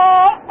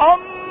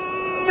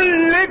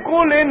املک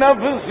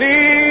لنفسی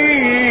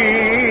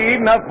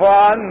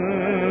نفعا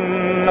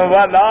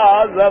ولا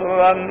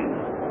ضرا،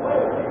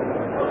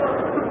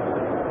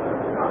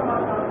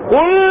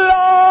 قل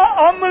لا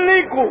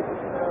املک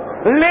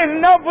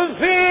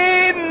لنفسی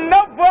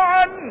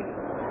نفعا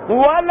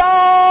ولا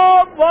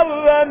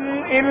ضرا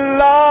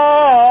الا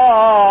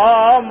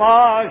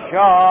ما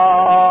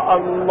شاء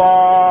اللہ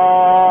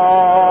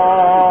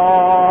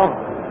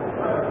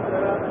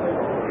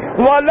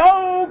ولو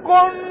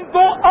كنت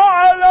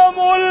اعلم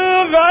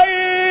الغیب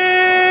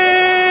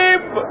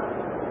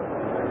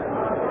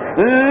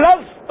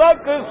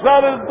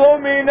لاستكثرت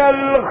من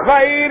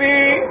الخیر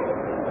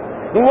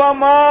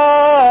وما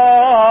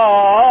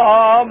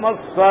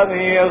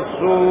مسني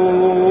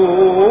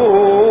السوء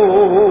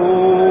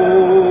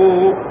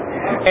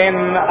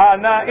ان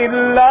انا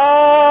الا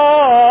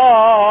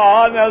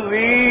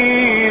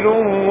نذیر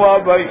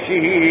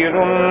وبشیر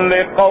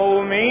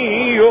لقوم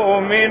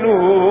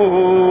یؤمنون۔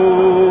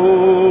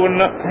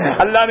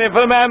 اللہ نے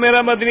فرمایا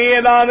میرا مدنی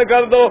اعلان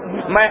کر دو،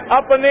 میں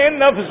اپنے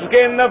نفس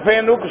کے نفع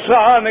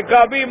نقصان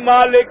کا بھی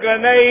مالک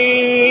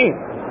نہیں،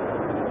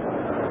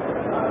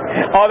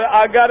 اور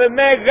اگر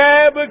میں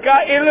غیب کا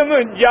علم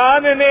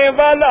جاننے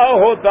والا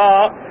ہوتا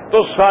تو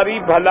ساری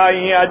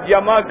بھلائیاں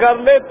جمع کر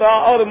لیتا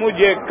اور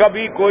مجھے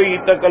کبھی کوئی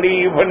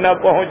تکلیف نہ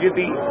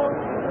پہنچتی۔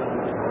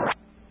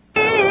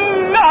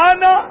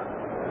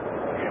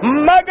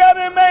 مگر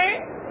میں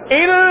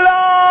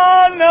الا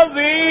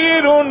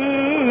نذیر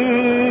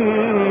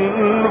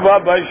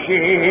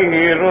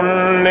وبشیر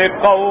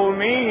لقوم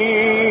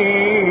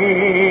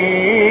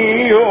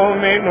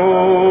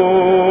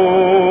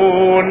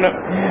یؤمنون،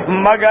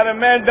 مگر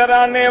میں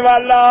ڈرانے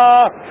والا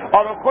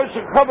اور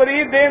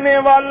خوشخبری دینے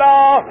والا،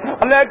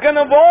 لیکن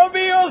وہ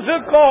بھی اس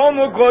قوم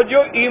کو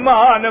جو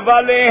ایمان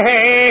والے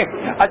ہیں۔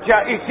 اچھا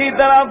اسی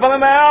طرح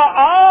فرمایا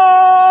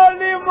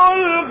عالم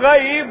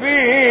الغیب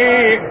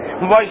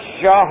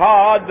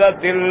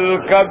والشہادۃ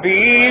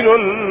الکبیر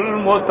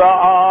المتعال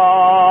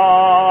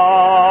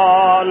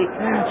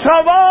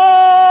سواء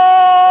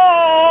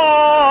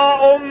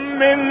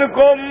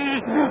منکم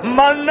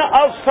من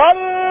اصر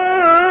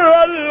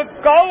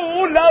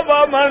القول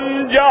ومن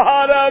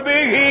جہر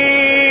بہ۔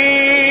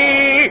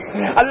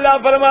 اللہ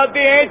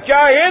فرماتے ہیں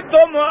چاہے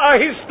تم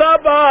آہستہ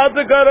بات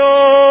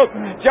کرو،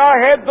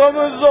 چاہے تم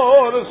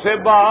زور سے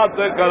بات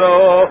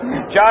کرو،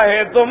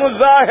 چاہے تم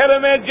ظاہر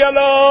میں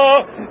چلو،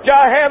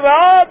 چاہے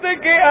رات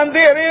کے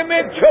اندھیرے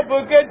میں چھپ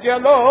کے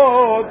چلو،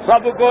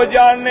 سب کو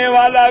جاننے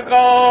والا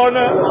کون؟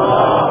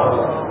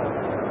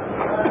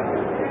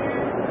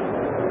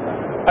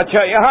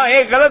 اچھا یہاں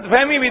ایک غلط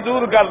فہمی بھی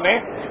دور کر لیں۔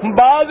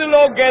 بعض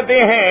لوگ کہتے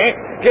ہیں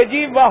کہ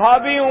جی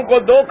وہابیوں کو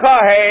دھوکہ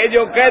ہے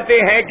جو کہتے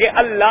ہیں کہ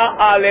اللہ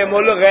عالم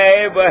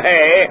الغیب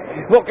ہے۔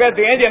 وہ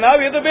کہتے ہیں جناب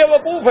یہ تو بے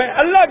وقوف ہیں،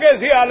 اللہ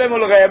کیسے عالم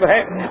الغیب ہے؟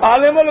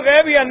 عالم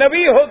الغیب یا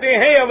نبی ہوتے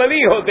ہیں یا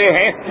ولی ہوتے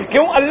ہیں،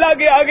 کیوں اللہ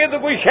کے آگے تو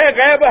کوئی شے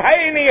غیب ہے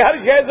ہی نہیں، ہر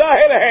شے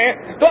ظاہر ہے،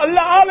 تو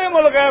اللہ عالم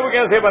الغیب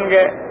کیسے بن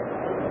گئے؟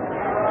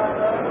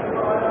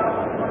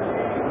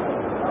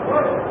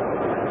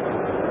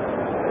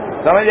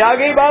 سمجھ آ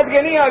گئی بات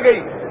کہ نہیں آ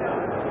گئی؟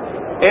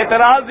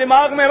 اعتراض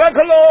دماغ میں رکھ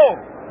لو۔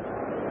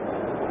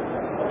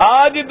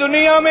 آج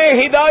دنیا میں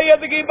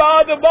ہدایت کی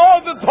بات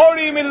بہت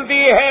تھوڑی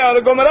ملتی ہے اور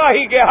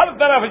گمراہی کے ہر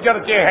طرف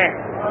چرچے ہیں۔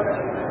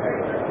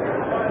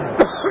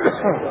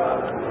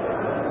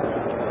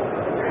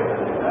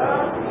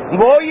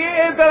 وہ یہ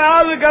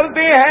اعتراض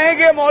کرتے ہیں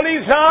کہ مولوی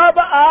صاحب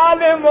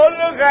عالم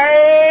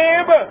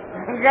الغیب،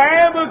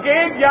 غیب کے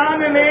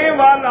جاننے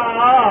والا،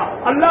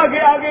 اللہ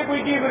کے آگے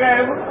کوئی چیز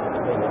غیب؟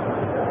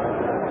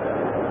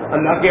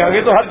 اللہ کے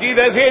آگے تو ہر چیز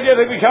ایسی ہے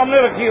جیسے کہ سامنے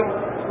رکھی ہو۔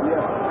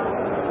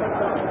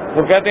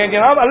 وہ کہتے ہیں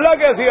جناب اللہ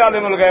کیسے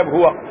عالم الغیب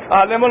ہوا؟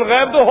 عالم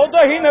الغیب تو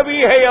ہوتا ہی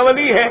نبی ہے یا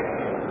ولی ہے۔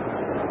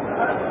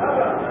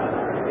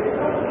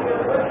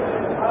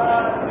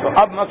 تو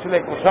اب مسئلے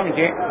کو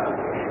سمجھیں،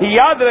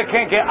 یاد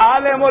رکھیں کہ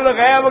عالم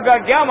الغیب کا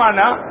کیا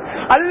معنی؟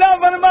 اللہ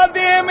فرماتے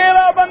ہیں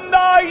میرا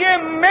بندہ یہ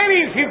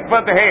میری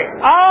صفت ہے،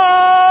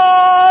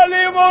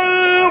 عالم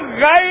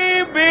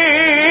الغیب،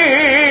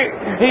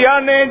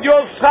 یعنی جو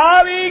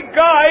ساری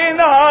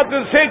کائنات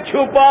سے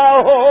چھپا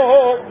ہو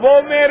وہ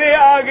میرے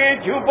آگے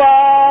چھپا۔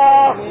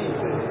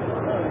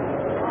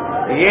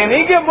 یہ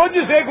نہیں کہ مجھ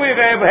سے کوئی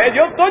غیب ہے،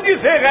 جو تجھ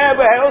سے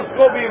غیب ہے اس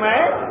کو بھی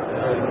میں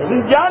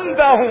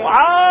جانتا ہوں۔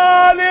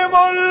 عالم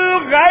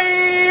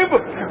الغیب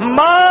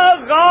ما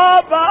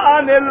غاب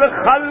عن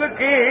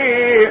الخلق،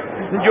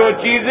 جو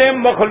چیزیں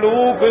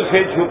مخلوق سے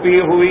چھپی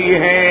ہوئی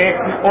ہیں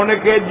ان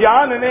کے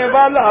جاننے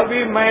والا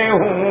بھی میں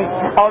ہوں،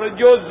 اور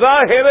جو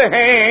ظاہر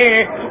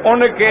ہیں ان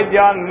کے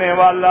جاننے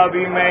والا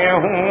بھی میں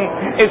ہوں۔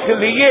 اس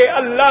لیے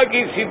اللہ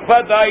کی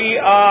صفت آئی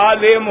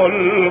عالم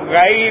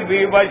الغیب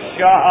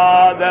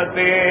والشہادت۔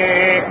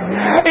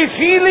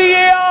 اسی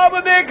لیے آپ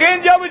دیکھیں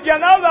جب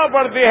جنازہ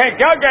پڑھتے ہیں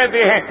کیا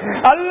کہتے ہیں؟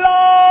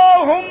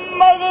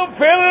 اللہم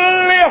اغفر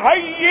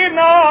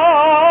لحینا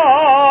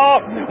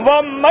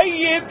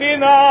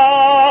ومیتنا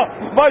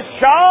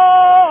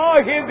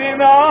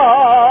وشاہدنا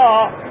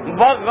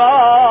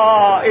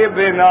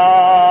وغائبنا۔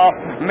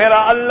 میرا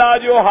اللہ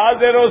جو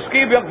حاضر اس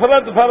کی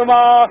مغفرت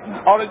فرما،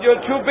 اور جو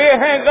چھپے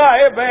ہیں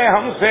غائب ہیں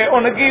ہم سے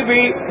ان کی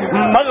بھی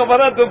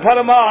مغفرت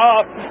فرما۔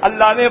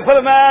 اللہ نے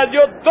فرمایا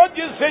جو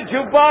تجھ سے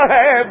چھپا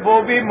ہے وہ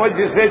بھی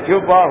مجھ سے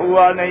چھپا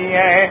ہوا نہیں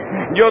ہے،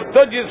 جو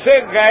تجھ سے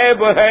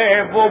غائب ہے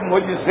وہ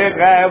مجھ سے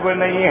غائب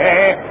نہیں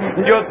ہے،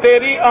 جو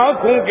تیری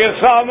آنکھوں کے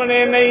سامنے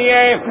نہیں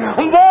ہے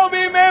وہ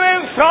بھی میرے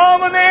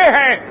سامنے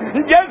ہے۔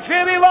 جیسے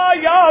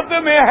روایات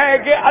میں ہے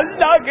کہ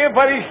اللہ کے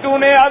فرشتوں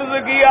نے عرض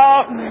کیا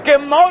کہ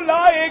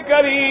مولا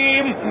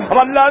کریم،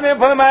 اللہ نے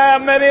فرمایا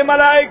میرے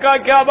ملائکہ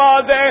کیا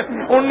بات ہے؟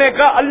 انہوں نے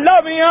کہا اللہ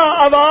بھی یہاں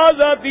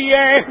آواز آتی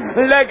ہے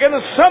لیکن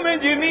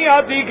سمجھ نہیں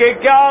آتی کہ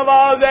کیا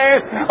آواز ہے،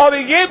 اور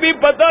یہ بھی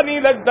پتہ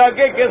نہیں لگتا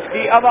کہ کس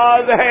کی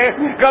آواز ہے،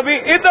 کبھی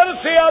ادھر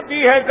سے آتی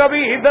ہے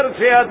کبھی ادھر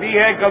سے آتی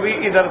ہے کبھی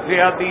ادھر سے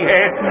آتی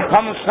ہے،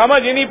 ہم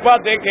سمجھ نہیں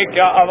پاتے کہ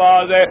کیا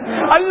آواز ہے۔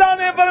 اللہ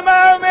نے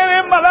فرمایا میرے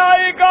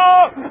ملائکہ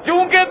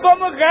چونکہ تم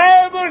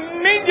غیب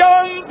نہیں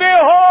جانتے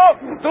ہو،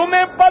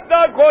 تمہیں پتہ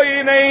کوئی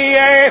نہیں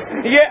ہے،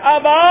 یہ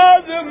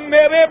آواز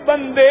میرے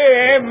بندے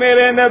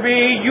میرے نبی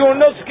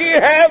یونس کی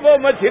ہے، وہ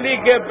مچھلی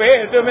کے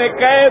پیٹ میں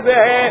قید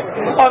ہے،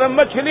 اور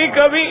مچھلی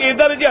کبھی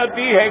ادھر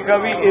جاتی ہے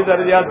کبھی ادھر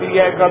جاتی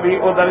ہے کبھی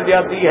ادھر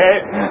جاتی ہے،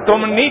 تم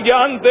نہیں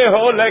جانتے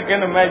ہو لیکن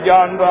میں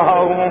جان رہا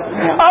ہوں۔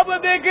 اب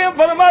دیکھیں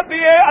فرماتی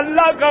ہے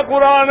اللہ کا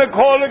قرآن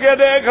کھول کے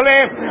دیکھ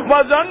لیں،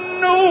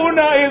 وَظَنُّونَ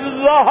إِذْ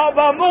ذَهَبَ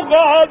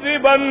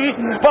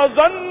مُغَاضِبًا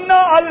فَظَنَّ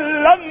أَن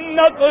لَّن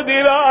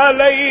نَّقْدِرَ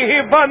عَلَيْهِ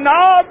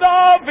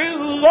فَنَادَىٰ فِي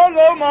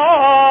الظُّلُمَاتِ۔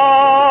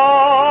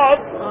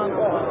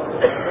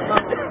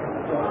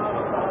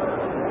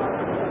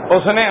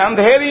 اس نے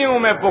اندھیریوں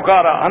میں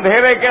پکارا،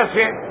 اندھیرے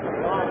کیسے؟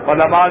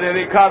 علماء نے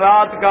لکھا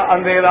رات کا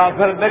اندھیرا،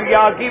 پھر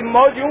دریا کی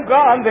موجوں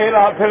کا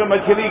اندھیرا، پھر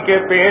مچھلی کے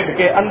پیٹ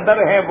کے اندر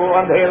ہے وہ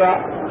اندھیرا.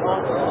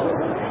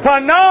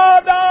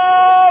 فنادا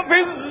فی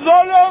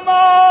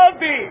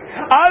الظلمات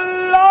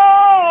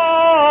اللہ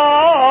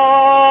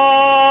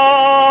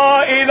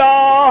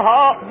الہ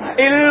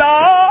الا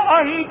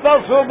انت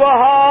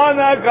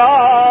سبحانک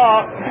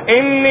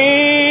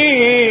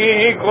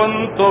انی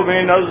کنت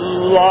من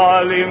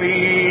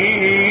الظالمین.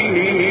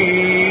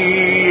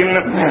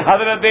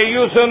 حضرت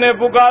یوسف نے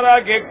پکارا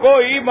کہ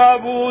کوئی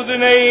معبود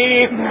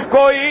نہیں،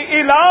 کوئی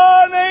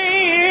الہ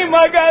نہیں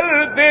مگر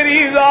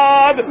تیری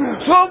ذات،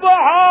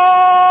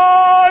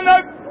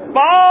 سبحانک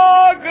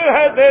پاک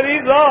ہے تیری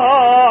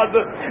ذات،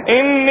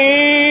 انی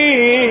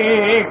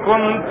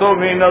کنت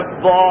من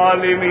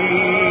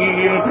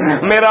الظالمین.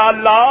 میرا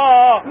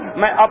اللہ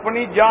میں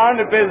اپنی جان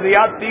پہ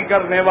زیادتی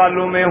کرنے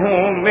والوں میں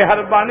ہوں،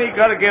 مہربانی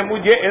کر کے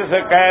مجھے اس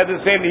قید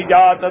سے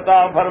نجات عطا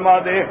فرما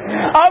دے.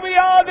 اب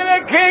یاد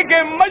رکھیں کہ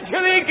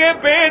مچھلی کے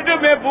پیٹ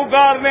میں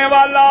پکارنے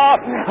والا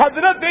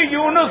حضرت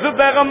یونس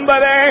پیغمبر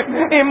ہے.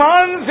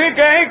 ایمان سے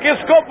کہیں کس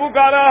کو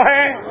پکارا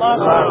ہے؟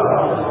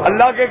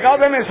 اللہ کے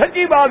کعبے میں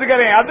سچی بات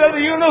کریں، حضرت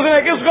یونس نے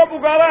کس کو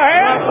پکارا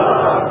ہے؟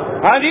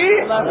 ہاں جی.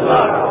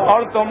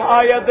 اور تم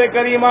آیت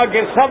کریمہ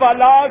کے 1.25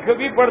 لاکھ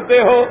بھی پڑھتے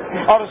ہو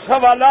اور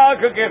 1.25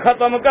 لاکھ کے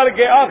ختم کر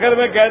کے آخر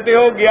میں کہتے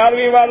ہو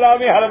 11ویں والا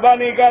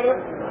مہربانی کر.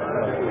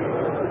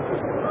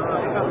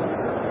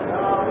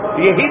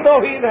 یہی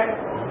توحید ہے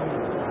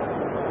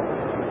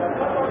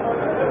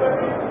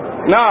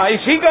نا،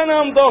 اسی کا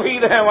نام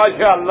توحید ہے.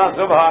 ماشاء اللہ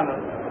سبحان اللہ.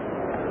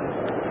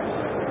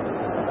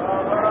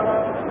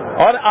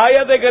 اور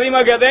آیت کریمہ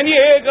کہتے ہیں جی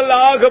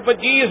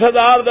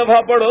 1,25,000 دفعہ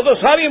پڑھو تو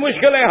ساری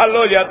مشکلیں حل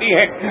ہو جاتی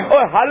ہیں.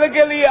 اور حل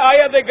کے لیے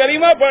آیت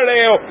کریمہ پڑھ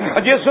رہے ہو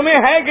جس میں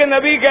ہے کہ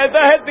نبی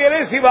کہتا ہے تیرے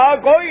سوا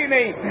کوئی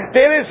نہیں،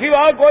 تیرے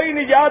سوا کوئی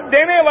نجات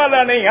دینے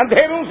والا نہیں،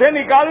 اندھیروں سے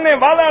نکالنے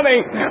والا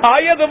نہیں.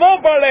 آیت وہ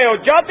پڑھ رہے ہو،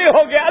 چاہتے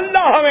ہو کہ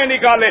اللہ ہمیں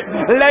نکالے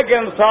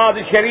لیکن ساتھ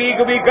شریک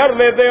بھی کر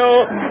لیتے ہو.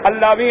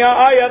 اللہ بھی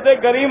آیت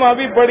کریمہ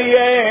بھی پڑھی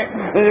ہے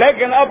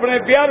لیکن اپنے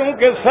پیاروں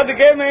کے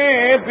صدقے میں،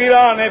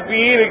 پیران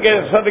پیر کے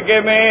صدقے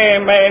میں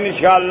میں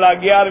انشاءاللہ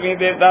 11ویں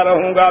دیتا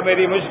رہوں گا،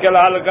 میری مشکل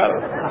حل کر.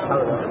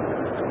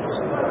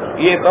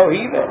 یہ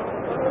توحید ہے.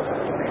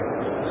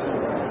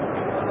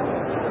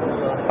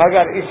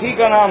 اگر اسی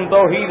کا نام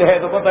توحید ہے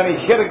تو پتہ نہیں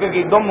شرک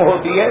کی دم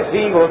ہوتی ہے،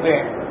 سینگ ہوتے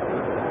ہیں.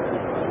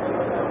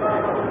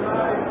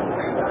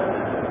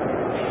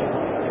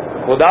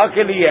 خدا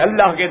کے لیے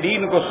اللہ کے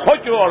دین کو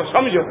سوچو اور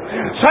سمجھو.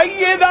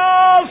 سیدہ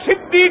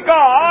صدیقہ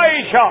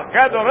عائشہ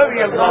کہہ دو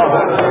رضی اللہ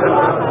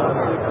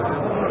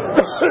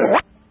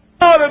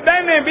اور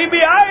بہنیں بی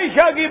بی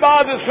عائشہ کی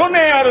بات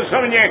سنیں اور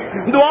سمجھیں.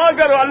 دعا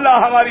کرو اللہ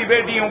ہماری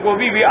بیٹیوں کو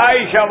بی بی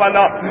عائشہ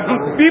والا،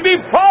 بی بی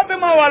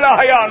فاطمہ والا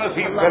حیا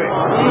نصیب کرے.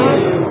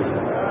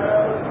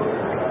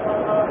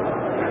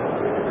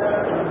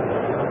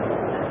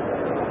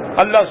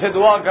 اللہ سے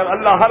دعا کر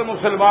اللہ ہر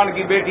مسلمان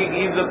کی بیٹی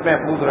کی عزت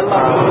محفوظ رکھے.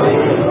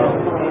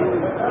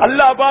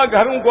 اللہ پاک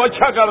گھروں کو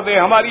اچھا کر دے،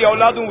 ہماری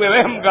اولادوں پہ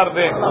رحم کر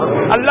دے،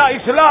 اللہ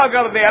اصلاح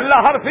کر دے، اللہ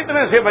ہر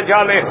فتنے سے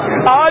بچا لے.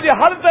 آج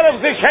ہر طرف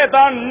سے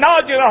شیطان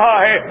ناچ رہا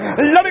ہے،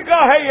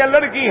 لڑکا ہے یا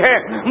لڑکی ہے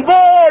وہ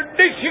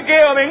ڈش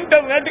کے اور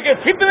انٹرنیٹ کے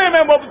فتنے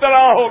میں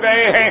مبتلا ہو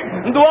گئے ہیں.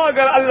 دعا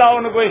کر اللہ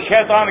ان کو اس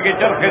شیطان کے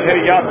چرخے سے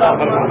نجات عطا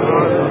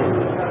فرمائے.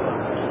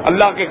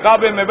 اللہ کے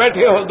کعبے میں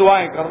بیٹھے ہو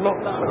دعائیں کر لو.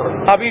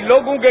 ابھی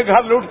لوگوں کے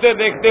گھر لوٹتے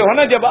دیکھتے ہو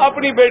نا، جب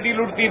اپنی بیٹی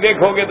لوٹتی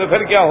دیکھو گے تو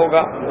پھر کیا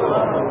ہوگا؟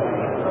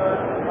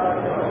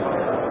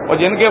 اور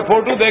جن کے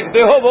فوٹو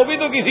دیکھتے ہو وہ بھی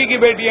تو کسی کی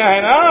بیٹیاں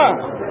ہیں نا،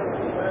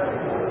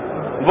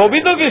 وہ بھی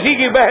تو کسی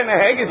کی بہن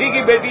ہے، کسی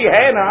کی بیٹی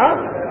ہے نا.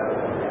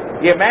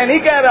 یہ میں نہیں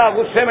کہہ رہا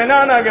غصے میں نہ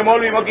آنا کہ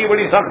مولوی مکی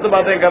بڑی سخت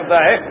باتیں کرتا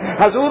ہے.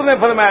 حضور نے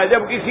فرمایا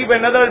جب کسی پہ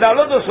نظر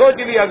ڈالو تو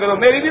سوچ لیا کرو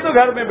میری بھی تو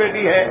گھر میں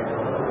بیٹی ہے.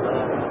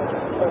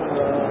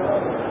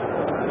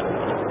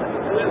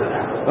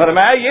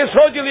 فرمایا یہ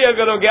سوچ لیا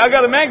کرو کہ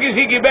اگر میں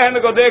کسی کی بہن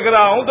کو دیکھ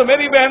رہا ہوں تو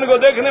میری بہن کو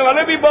دیکھنے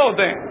والے بھی بہت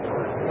ہیں.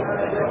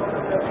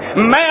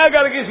 میں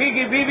اگر کسی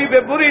کی بیوی پہ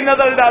بری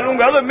نظر ڈالوں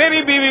گا تو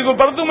میری بیوی کو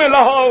پردوں میں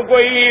لاہو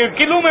کوئی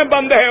قلعوں میں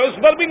بند ہے اس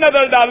پر بھی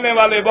نظر ڈالنے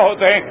والے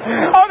بہت ہیں.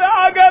 اور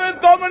اگر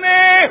تم نے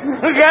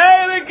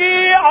غیر کی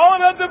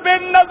عورت پہ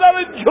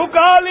نظر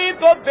جھکا لی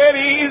تو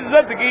تیری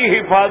عزت کی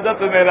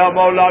حفاظت میرا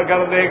مولا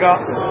کر دے گا.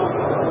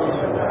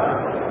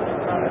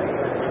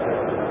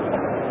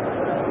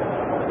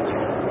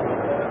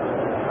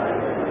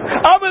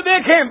 اب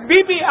دیکھیں بی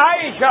بی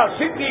عائشہ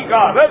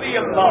صدیقہ رضی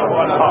اللہ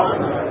عنہا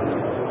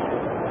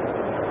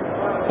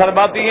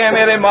فرماتی ہیں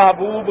میرے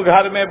محبوب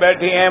گھر میں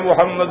بیٹھے ہیں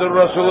محمد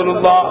الرسول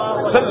اللہ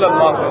صلی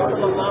اللہ علیہ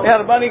وسلم.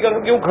 مہربانی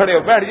کرو کیوں کھڑے ہو،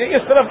 بیٹھ جائیے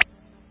اس طرف.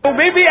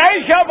 بی بی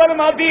عائشہ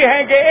فرماتی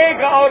ہیں کہ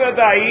ایک عورت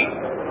آئی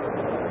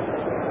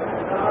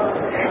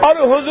اور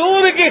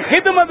حضور کی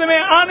خدمت میں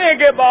آنے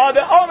کے بعد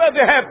عورت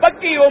ہے،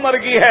 پکی عمر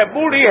کی ہے،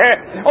 بوڑھی ہے.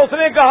 اس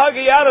نے کہا کہ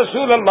یا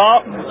رسول اللہ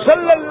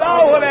صلی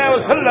اللہ علیہ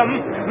وسلم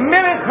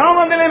میرے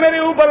خاوند نے میرے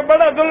اوپر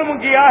بڑا ظلم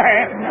کیا ہے.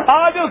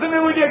 آج اس نے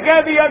مجھے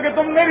کہہ دیا کہ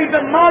تم میری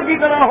ماں کی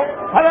طرح ہو،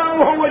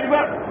 حرام ہو مجھ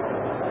پر.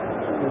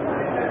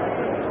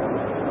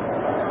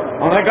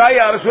 انہوں نے کہا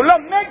یا رسول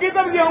اللہ میں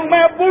کدھر گیا ہوں،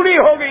 میں اب بوڑھی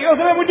ہو گئی، اس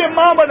نے مجھے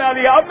ماں بنا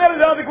لیا، اب میرے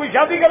ساتھ کوئی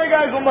شادی کرے گا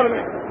اس عمر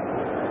میں؟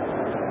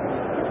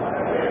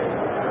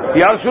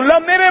 یا رسول اللہ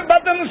میرے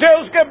بدن سے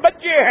اس کے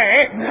بچے ہیں،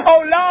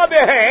 اولاد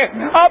ہیں،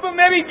 اب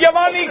میری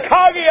جوانی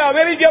کھا گیا،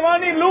 میری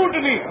جوانی لوٹ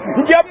لی،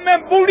 جب میں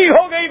بوڑھی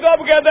ہو گئی تو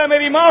اب کہتا ہے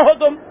میری ماں ہو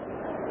تم۔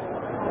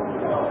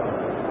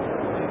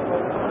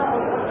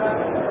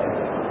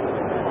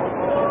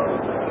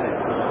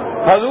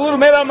 حضور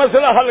میرا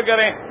مسئلہ حل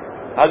کریں۔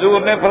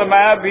 حضور نے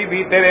فرمایا بی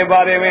بی تیرے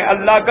بارے میں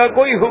اللہ کا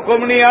کوئی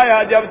حکم نہیں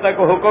آیا، جب تک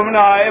حکم نہ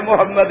آئے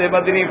محمد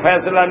مدنی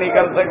فیصلہ نہیں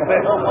کر سکتے۔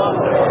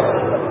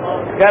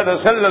 کہہ دو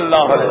صلی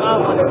اللہ علیہ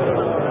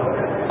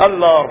وسلم۔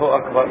 اللہ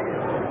اکبر۔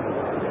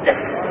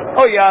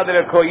 اور یاد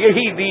رکھو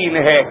یہی دین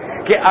ہے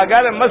کہ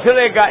اگر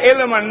مسئلے کا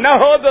علم نہ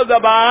ہو تو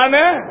زبان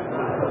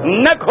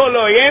نہ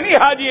کھولو، یہ نہیں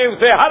حاجی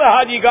سے، ہر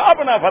حاجی کا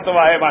اپنا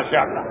فتویٰ ہے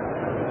ماشاءاللہ۔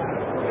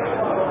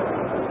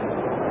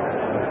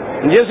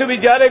 جس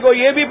بیچارے کو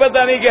یہ بھی پتہ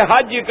نہیں کہ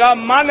حج کا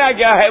معنی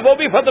کیا ہے وہ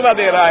بھی فتویٰ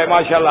دے رہا ہے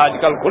ماشاءاللہ، آج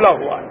کل کھلا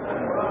ہوا ہے۔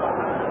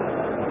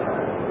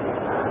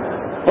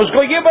 اس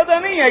کو یہ پتہ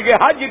نہیں ہے کہ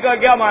حج کا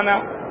کیا معنی،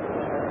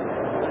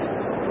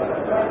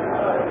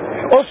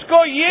 اس کو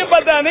یہ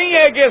پتہ نہیں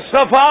ہے کہ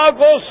صفا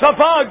کو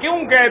صفا کیوں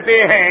کہتے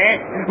ہیں،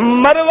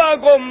 مروہ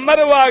کو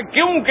مروہ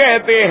کیوں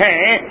کہتے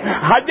ہیں،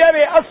 حجر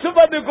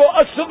اسود کو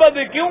اسود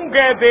کیوں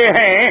کہتے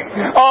ہیں،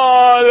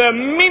 اور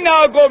مینا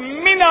کو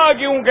مینا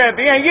کیوں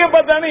کہتے ہیں، یہ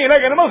پتہ نہیں،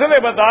 لیکن مسئلے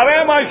بتا رہے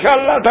ہیں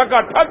ماشاءاللہ، ٹھکا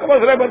ٹھک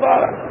مسئلے بتا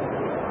رہے ہیں۔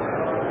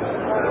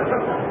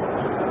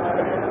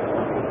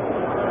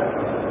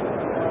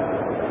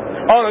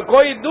 اور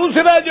کوئی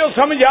دوسرا جو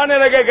سمجھانے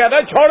لگے کہتا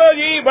ہے چھوڑو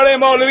جی بڑے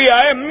مولوی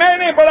آئے، میں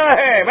نے پڑھا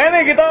ہے، میں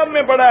نے کتاب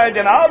میں پڑھا ہے۔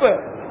 جناب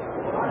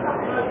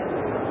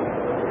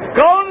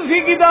کون سی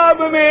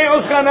کتاب میں؟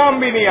 اس کا نام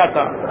بھی نہیں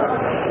آتا۔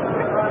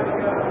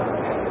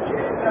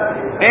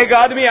 ایک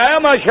آدمی آیا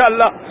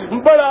ماشاءاللہ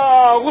بڑا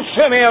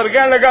غصے میں اور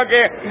کہنے لگا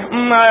کہ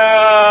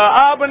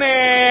آپ نے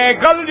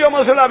کل جو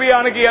مسئلہ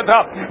بیان کیا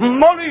تھا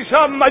مولوی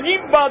صاحب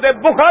عجیب بات ہے،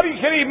 بخاری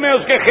شریف میں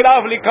اس کے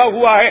خلاف لکھا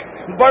ہوا ہے۔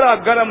 بڑا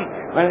گرم۔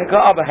 میں نے کہا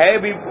اب ہے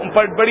بھی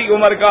بڑی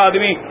عمر کا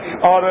آدمی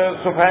اور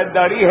سفید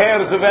داڑھی ہے،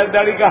 اور سفید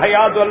داڑھی کا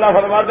حیا تو اللہ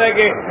فرماتا ہے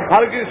کہ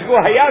ہر کسی کو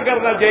حیا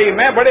کرنا چاہیے۔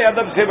 میں بڑے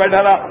ادب سے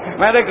بیٹھا رہا،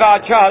 میں نے کہا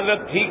اچھا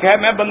حضرت ٹھیک ہے،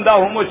 میں بندہ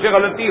ہوں، مجھ سے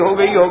غلطی ہو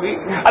گئی ہوگی،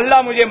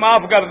 اللہ مجھے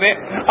معاف کر دیں،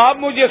 آپ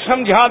مجھے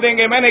سمجھا دیں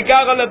گے میں نے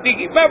کیا غلطی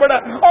کی؟ میں بڑا،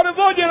 اور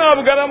وہ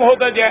جناب گرم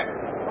ہوتا جائے۔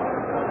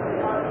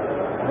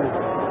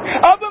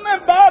 اب میں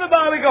بار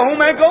بار کہوں،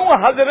 میں کہوں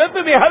حضرت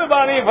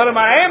مہربانی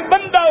فرمائیں،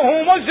 بندہ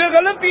ہوں، مجھ سے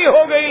غلطی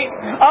ہو گئی،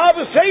 آپ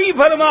صحیح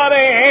فرما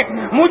رہے ہیں،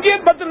 مجھے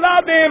بتلا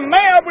دیں،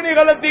 میں اپنی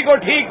غلطی کو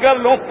ٹھیک کر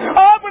لوں۔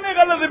 آپ نے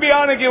غلط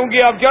بیان کیوں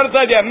کیا؟ اب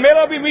چڑھتا جائے،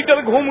 میرا بھی میٹر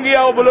گھوم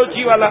گیا وہ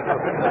بلوچی والا۔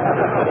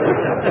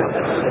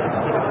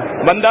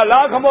 بندہ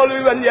لاکھ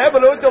مولوی بن جائے،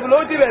 بلوچ تو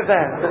بلوچ ہی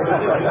رہتا ہے۔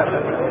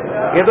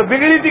 یہ تو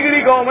بگڑی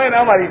تگڑی قوم ہے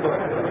نا ہماری، تو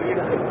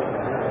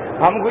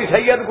ہم کوئی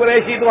سید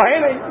قریشی تو ہے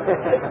نہیں۔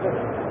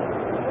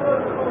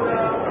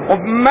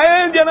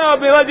 میں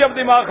جناب میرا جب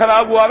دماغ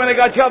خراب ہوا میں نے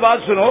کہا اچھا بات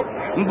سنو،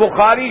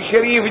 بخاری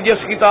شریف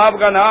جس کتاب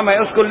کا نام ہے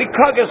اس کو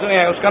لکھا کس نے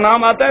ہے؟ اس کا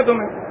نام آتا ہے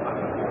تمہیں؟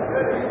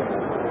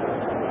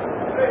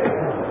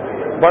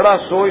 بڑا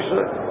سوچ،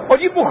 اور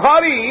جی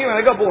بخاری، میں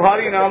نے کہا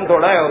بخاری نام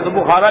تھوڑا ہے، تو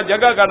بخارا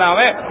جگہ کا نام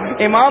ہے،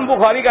 امام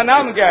بخاری کا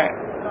نام کیا ہے؟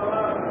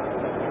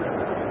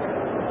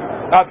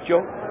 آپ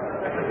کیوں؟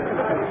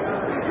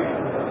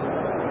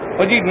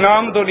 اور جی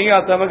نام تو نہیں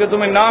آتا۔ میں کہ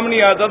تمہیں نام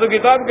نہیں آتا تو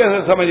کتاب کیسے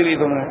سمجھ لی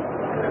تم نے؟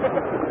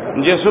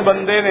 جس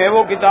بندے نے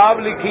وہ کتاب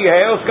لکھی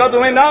ہے اس کا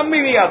تمہیں نام بھی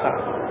نہیں آتا۔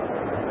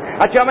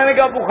 اچھا میں نے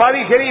کہا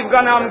بخاری شریف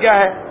کا نام کیا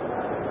ہے؟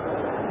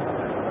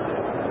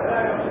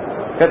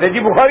 کہتے جی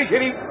بخاری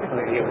شریف۔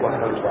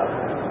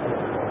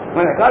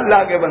 میں نے کہا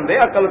اللہ کے بندے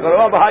عقل کرو،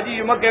 اب حاجی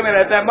جو مکے میں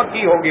رہتا ہے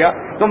مکی ہو گیا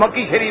تو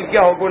مکی شریف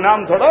کیا ہو؟ کوئی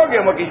نام تھوڑا ہو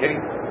گیا مکی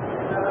شریف۔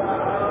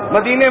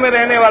 مدینے میں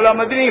رہنے والا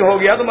مدنی ہو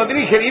گیا تو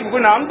مدنی شریف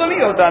کوئی نام تو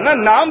نہیں ہوتا نا،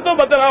 نام تو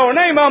بتلاؤ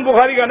نا، امام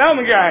بخاری کا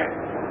نام کیا ہے؟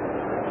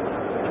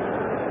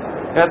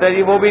 کہتا ہے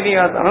جی وہ بھی نہیں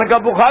آتا۔ میں نے کہا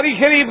بخاری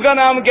شریف کا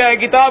نام کیا ہے؟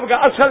 کتاب کا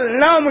اصل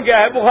نام کیا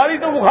ہے؟ بخاری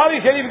تو بخاری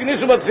شریف کی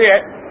نسبت سے ہے۔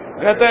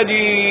 کہتا ہے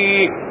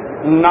جی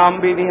نام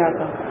بھی نہیں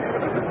آتا۔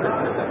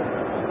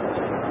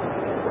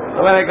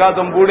 تو میں نے کہا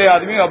تم بوڑھے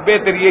آدمی، اب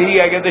بہتر یہی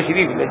ہے کہ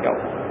تشریف لے جاؤ،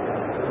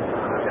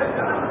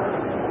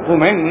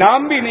 تمہیں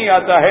نام بھی نہیں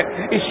آتا ہے۔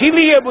 اسی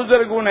لیے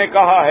بزرگوں نے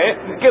کہا ہے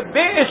کہ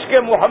بے عشق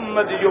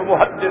محمد جو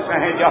محدث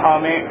ہیں جہاں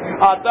میں،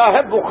 آتا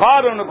ہے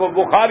بخار ان کو،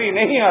 بخاری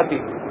نہیں آتی۔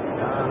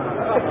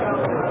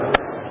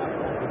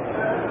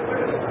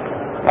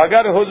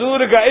 اگر حضور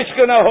کا عشق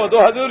نہ ہو تو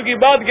حضور کی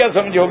بات کیا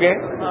سمجھو گے؟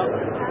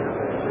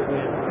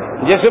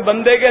 جس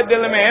بندے کے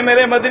دل میں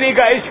میرے مدنی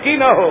کا عشق ہی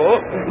نہ ہو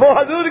وہ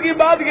حضور کی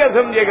بات کیا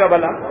سمجھے گا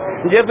بھلا؟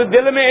 جب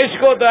دل میں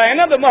عشق ہوتا ہے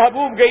نا تو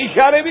محبوب کے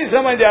اشارے بھی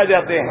سمجھ آ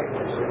جاتے ہیں۔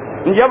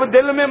 جب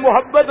دل میں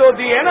محبت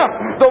ہوتی ہے نا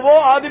تو وہ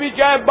آدمی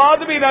چاہے بات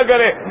بھی نہ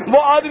کرے،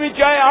 وہ آدمی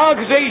چاہے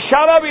آنکھ سے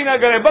اشارہ بھی نہ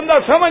کرے، بندہ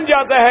سمجھ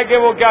جاتا ہے کہ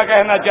وہ کیا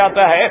کہنا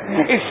چاہتا ہے۔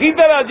 اسی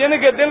طرح جن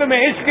کے دل میں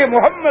عشق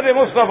محمد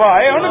مصطفیٰ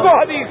ہے ان کو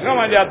حدیث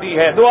سمجھ آتی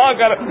ہے۔ دعا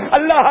کر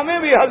اللہ ہمیں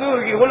بھی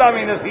حضور کی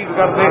غلامی نصیب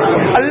کر دے،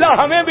 اللہ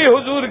ہمیں بھی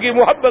حضور کی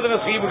محبت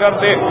نصیب کر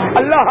دے،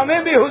 اللہ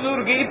ہمیں بھی حضور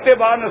کی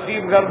اتباع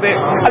نصیب کر دے،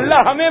 اللہ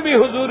ہمیں بھی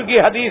حضور کی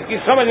حدیث کی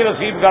سمجھ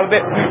نصیب کر دے۔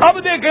 اب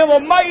دیکھیں وہ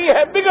مائی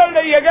ہے بگڑ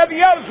رہی ہے، کہتی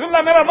یا رسول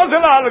اللہ میرا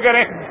مسئلہ حل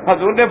کریں۔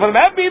 حضور نے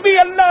فرمایا بی بی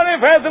اللہ نے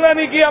فیصلہ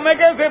نہیں کیا، میں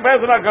کیسے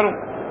فیصلہ کروں؟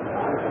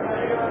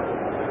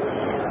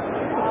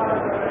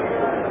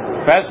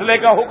 فیصلے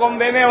کا حکم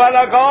دینے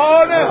والا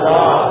کون؟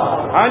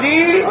 ہاں جی،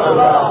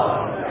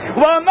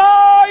 وَمَا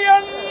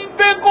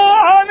يَنطِقُ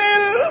عَنِ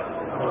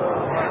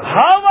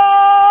الْهَوَىٰ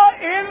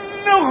إِنْ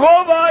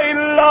هُوَ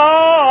إِلَّا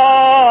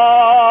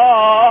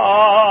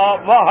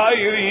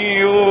وَحْيٌ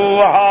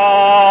يُوحَىٰ۔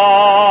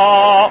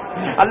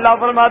 اللہ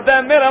فرماتا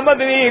ہے میرا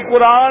مدنی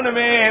قرآن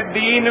میں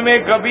دین میں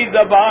کبھی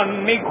زبان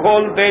نہیں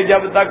کھولتے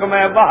جب تک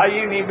میں وحی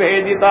نہیں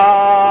بھیجتا،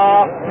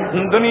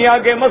 دنیا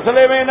کے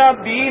مسئلے میں نہ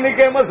دین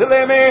کے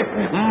مسئلے میں۔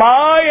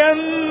 ما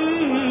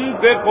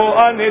ينطق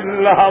عن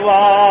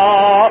الهوى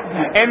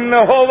ان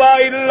هو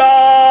الا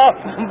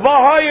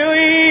وحی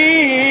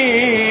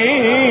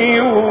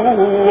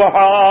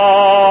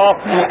یوحیٰ۔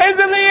 اس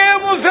لیے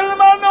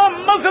مسلمانوں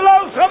مسئلہ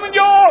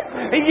سمجھو،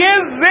 یہ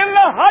ذی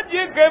الحج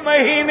کے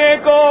مہینے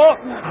کو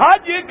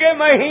حج کے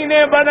مہینے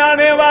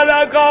بنانے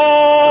والا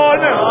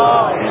کون؟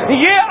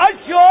 یہ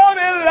اشہر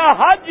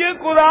الحج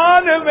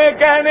قرآن میں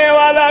کہنے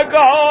والا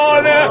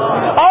کون؟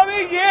 اور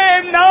یہ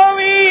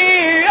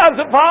 9ویں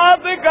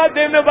اصفات کا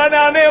دن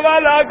بنانے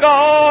والا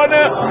کون؟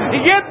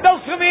 یہ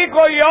 10ویں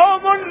کو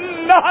یوم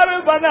النحر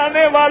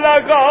بنانے والا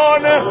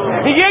کون؟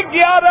 یہ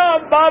 11،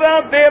 12،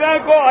 13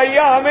 کو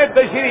ایام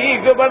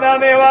تشریق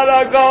بنانے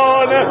والا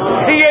کون؟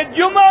 یہ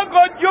جمعہ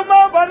کو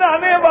جمعہ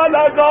بنانے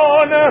والا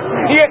کون؟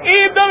 یہ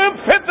عید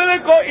الفطر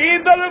کو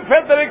عید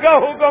الفطر کا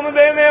حکم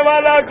دینے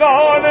والا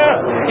کون؟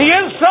 یہ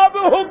سب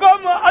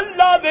حکم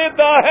اللہ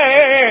دیتا ہے،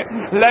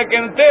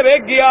 لیکن تیرے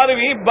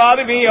 11ویں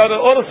 12ویں اور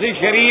عرس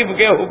شریف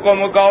کے حکم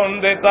کون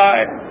دیتا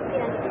ہے؟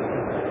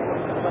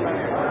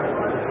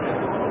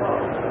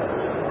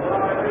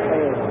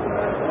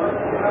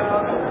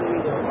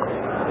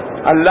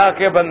 اللہ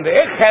کے بندے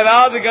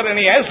خیرات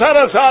کرنی ہے،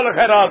 سارا سال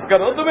خیرات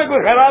کرو، تمہیں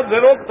کوئی خیرات سے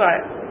روکتا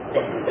ہے؟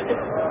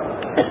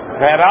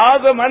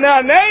 خیرات منع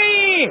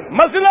نہیں،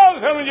 مسئلہ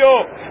سمجھو۔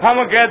 ہم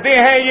کہتے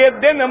ہیں یہ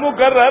دن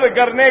مقرر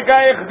کرنے کا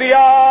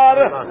اختیار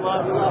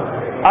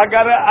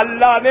اگر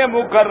اللہ نے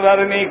مقرر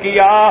نہیں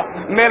کیا،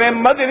 میرے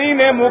مدنی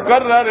نے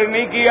مقرر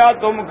نہیں کیا،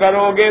 تم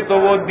کرو گے تو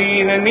وہ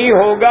دین نہیں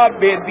ہوگا،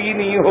 بے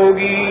دینی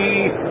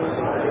ہوگی۔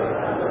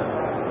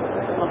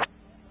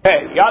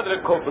 یاد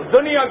رکھو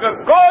دنیا کا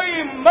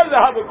کوئی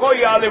مذہب کوئی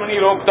عالم نہیں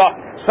روکتا،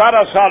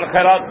 سارا سال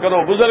خیرات کرو،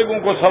 بزرگوں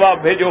کو ثواب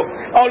بھیجو،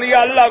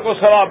 اولیاء اللہ کو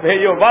ثواب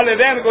بھیجو،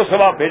 والدین کو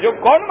ثواب بھیجو،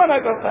 کون منع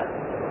کرتا ہے؟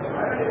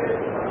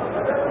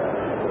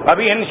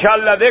 ابھی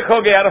انشاءاللہ دیکھو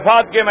گے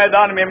عرفات کے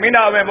میدان میں،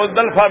 مینا میں،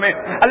 مزدلفہ میں،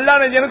 اللہ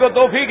نے جن کو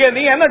توفیقیں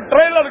دی ہیں نا،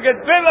 ٹریلر کے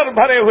ٹریلر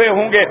بھرے ہوئے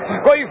ہوں گے،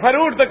 کوئی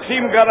فروٹ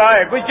تقسیم کر رہا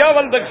ہے، کوئی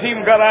چاول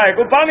تقسیم کر رہا ہے،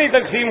 کوئی پانی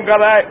تقسیم کر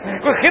رہا ہے،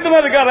 کوئی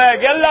خدمت کر رہا ہے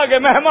کہ اللہ کے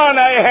مہمان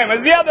آئے ہیں، میں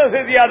زیادہ سے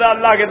زیادہ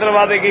اللہ کے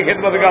دروازے کی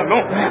خدمت کر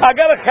لوں۔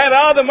 اگر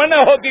خیرات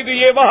منع ہوتی تو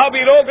یہ وہاں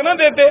بھی روک نہ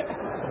دیتے۔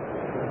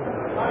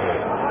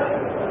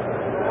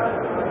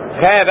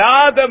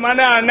 خیرات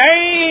منع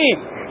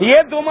نہیں،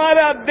 یہ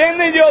تمہارا دن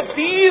جو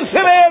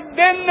تیسرے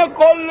دن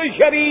کل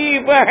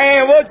شریف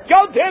ہیں وہ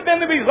چوتھے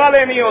دن بھی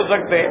صالح نہیں ہو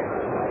سکتے۔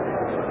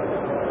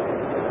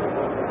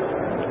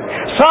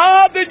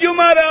 7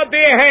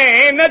 جمعراتیں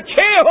ہیں، نہ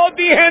 6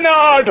 ہوتی ہیں نہ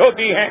 8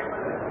 ہوتی ہیں۔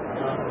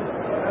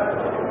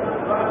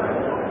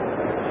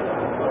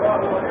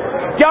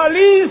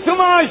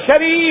 40واں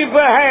شریف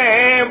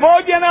ہے وہ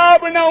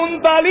جناب نہ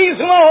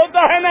 39واں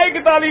ہوتا ہے نہ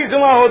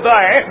 41واں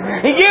ہوتا ہے۔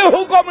 یہ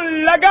حکم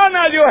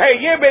لگانا جو ہے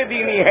یہ بے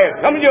دینی ہے،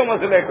 سمجھو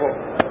مسئلے کو۔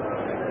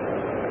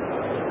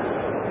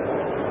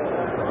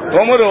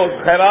 تم روز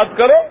خیرات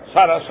کرو،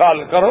 سارا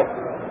سال کرو۔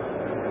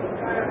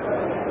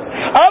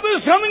 اب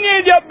سمجھے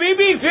جب بی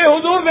بی سے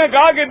حضور نے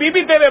کہا کہ بی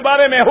بی تیرے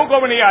بارے میں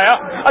حکم نہیں آیا،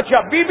 اچھا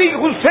بی بی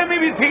غصے میں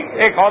بھی تھی،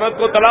 ایک عورت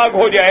کو طلاق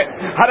ہو جائے،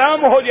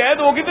 حرام ہو جائے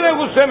تو وہ کتنے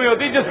غصے میں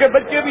ہوتی، جس کے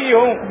بچے بھی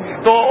ہوں۔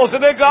 تو اس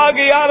نے کہا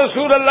کہ یا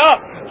رسول اللہ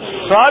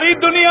ساری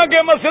دنیا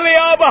کے مسئلے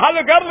آپ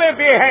حل کر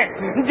لیتے ہیں،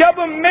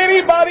 جب میری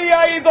باری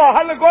آئی تو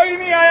حل کوئی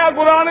نہیں آیا،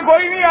 قرآن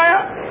کوئی نہیں آیا۔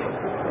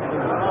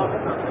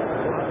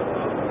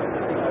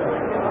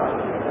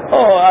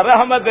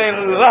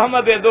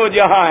 رحمت 2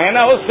 جہاں ہے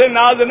نا، اس سے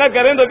ناز نہ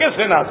کریں تو کس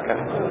سے ناز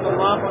کریں؟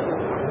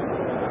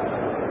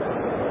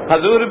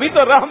 حضور بھی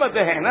تو رحمت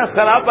ہے نا،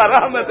 سراپا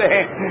رحمت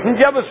ہے۔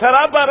 جب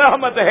سراپا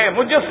رحمت ہے،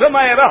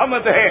 مجسمہ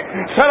رحمت ہے،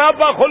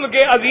 سراپا خلق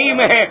عظیم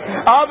ہے،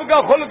 آپ کا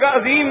خلق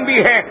عظیم بھی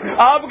ہے،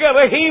 آپ کا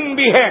رحیم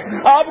بھی ہے،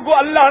 آپ کو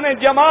اللہ نے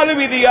جمال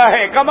بھی دیا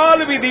ہے،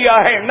 کمال بھی دیا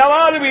ہے،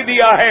 نوال بھی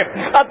دیا ہے،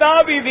 عطا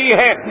بھی دی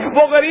ہے،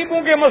 وہ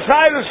غریبوں کے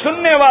مسائل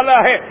سننے والا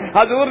ہے۔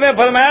 حضور نے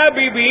فرمایا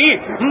بی بی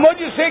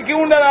مجھ سے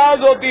کیوں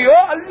ناراض ہوتی ہو،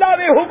 اللہ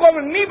نے حکم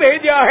نہیں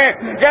بھیجا ہے۔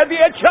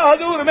 کہتی اچھا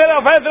حضور میرا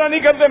فیصلہ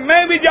نہیں کرتے،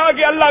 میں بھی جا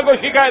کے اللہ کو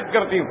شکایت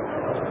کرتی ہوں۔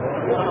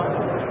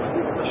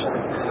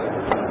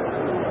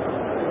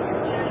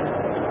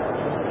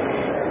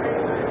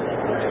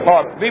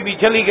 اور بی بی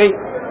چلی گئی۔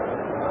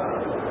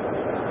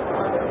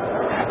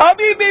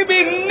 ابھی بی بی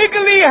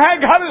نکلی ہے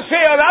گھر سے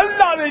اور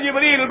اللہ نے جو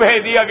جبریل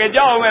بھیج دیا کہ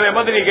جاؤ میرے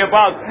مدنی کے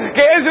پاس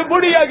کہ اس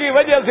بڑھیا کی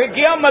وجہ سے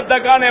قیامت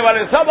تک آنے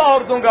والے سب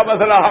عورتوں کا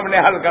مسئلہ ہم نے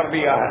حل کر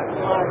دیا ہے.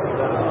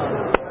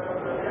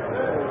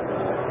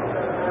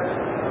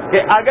 کہ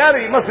اگر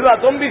مسئلہ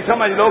تم بھی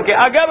سمجھ لو کہ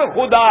اگر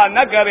خدا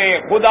نہ کرے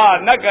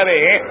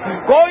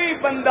کوئی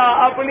بندہ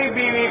اپنی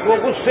بیوی کو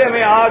غصے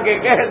میں آ کے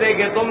کہہ دے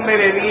کہ تم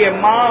میرے لیے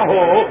ماں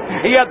ہو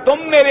یا تم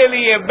میرے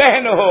لیے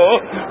بہن ہو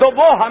تو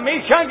وہ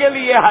ہمیشہ کے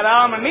لیے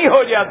حرام نہیں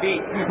ہو جاتی,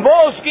 وہ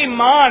اس کی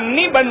ماں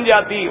نہیں بن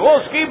جاتی, وہ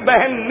اس کی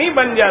بہن نہیں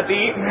بن جاتی,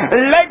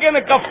 لیکن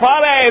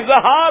کفارہ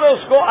اظہار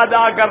اس کو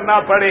ادا کرنا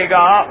پڑے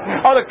گا.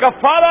 اور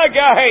کفارہ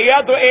کیا ہے؟ یا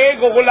تو ایک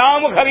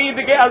غلام خرید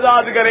کے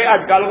آزاد کرے,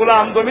 آج کل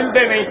غلام تو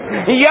ملتے نہیں,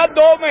 یا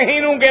 2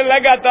 مہینوں کے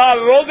لگاتار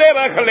روزے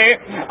رکھ لے,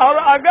 اور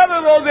اگر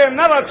روزے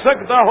نہ رکھ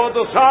سکتا ہو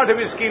تو 60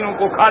 مسکینوں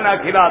کو کھانا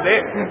کھلا دے,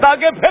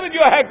 تاکہ پھر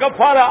جو ہے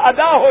کفارہ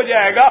ادا ہو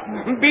جائے گا.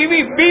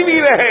 بیوی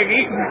رہے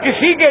گی,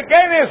 کسی کے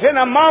کہنے سے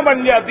نہ ماں بن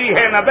جاتی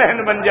ہے نہ بہن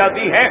بن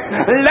جاتی ہے,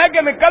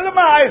 لیکن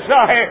کلمہ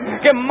ایسا ہے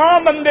کہ ماں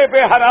بندے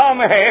پہ حرام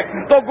ہے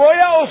تو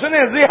گویا اس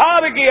نے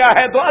زہار کیا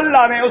ہے, تو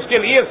اللہ نے اس کے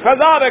لیے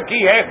سزا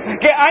رکھی ہے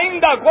کہ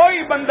آئندہ کوئی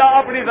بندہ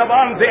اپنی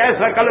زبان سے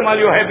ایسا کلمہ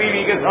جو ہے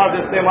بیوی کے ساتھ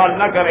استعمال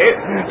نہ کرے.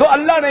 تو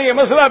اللہ نے یہ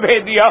مسئلہ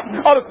بھیج دیا,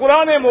 اور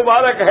قرآن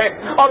مبارک ہے,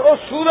 اور اس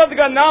سورت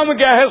کا نام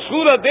کیا ہے؟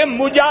 سورت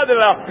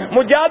مجادلہ.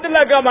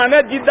 مجادلہ کا معنی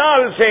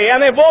جدال سے,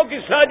 یعنی وہ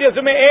قصہ جس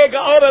میں ایک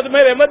عورت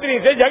میرے مدنی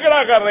سے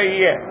جھگڑا کر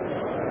رہی ہے.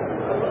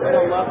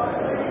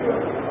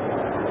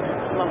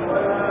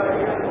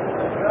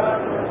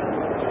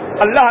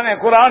 اللہ نے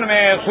قرآن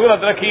میں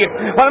سورت رکھی ہے,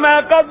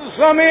 فرمایا قد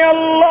سمع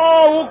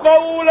اللہ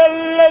قول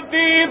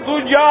التی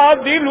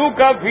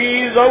تجادلک فی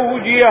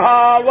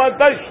زوجها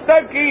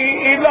وتشتکی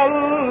الی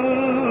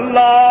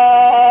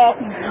اللہ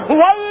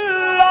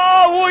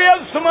واللہ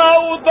یسمع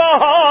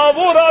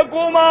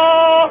تحاورکما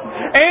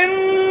ان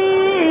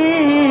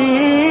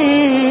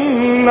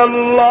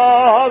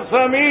اللہ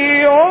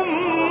سمیع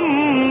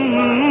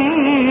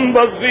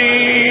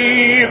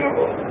بصیر.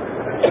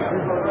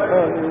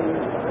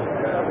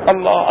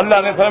 اللہ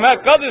نے فرمایا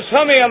قد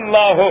سمع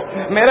اللہ,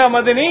 میرا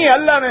مدنی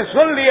اللہ نے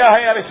سن لیا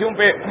ہے عرشوں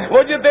پہ.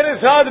 وہ جو تیرے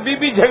ساتھ بی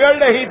بی جھگڑ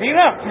رہی تھی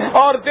نا,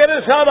 اور تیرے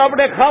ساتھ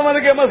اپنے خاوند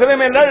کے مسئلے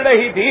میں لڑ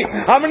رہی تھی,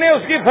 ہم نے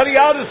اس کی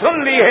فریاد سن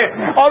لی ہے,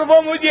 اور وہ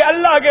مجھے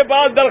اللہ کے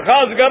پاس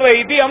درخواست کر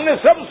رہی تھی, ہم نے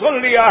سب سن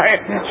لیا ہے.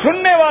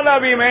 سننے والا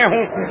بھی میں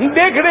ہوں,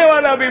 دیکھنے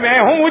والا بھی میں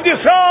ہوں, مجھے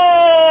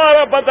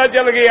سارا پتہ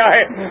چل گیا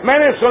ہے, میں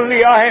نے سن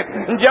لیا ہے.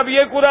 جب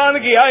یہ قرآن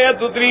کی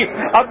آیت اتری,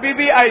 اب بی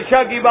بی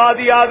عائشہ کی بات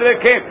یاد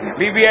رکھیں.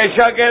 بی بی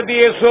عائشہ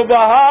کہتی ہے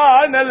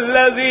سبحان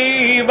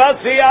الذی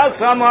وسع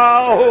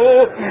سماہ,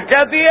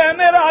 کہتی ہے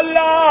میرا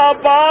اللہ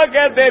پاک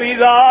ہے تیری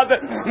ذات.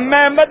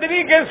 میں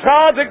مدنی کے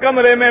ساتھ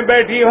کمرے میں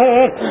بیٹھی ہوں,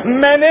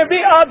 میں نے بھی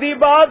آدھی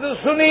بات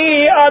سنی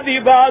آدھی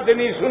بات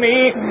نہیں سنی,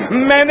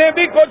 میں نے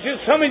بھی کچھ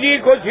سمجھی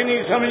کچھ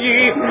نہیں سمجھی,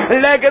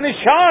 لیکن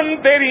شان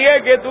تیری ہے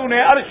کہ تو نے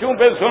عرشوں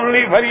پہ سن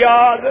لی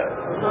فریاد.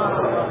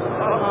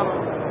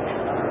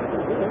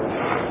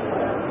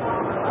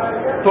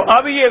 تو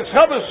اب یہ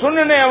سب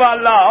سننے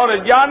والا اور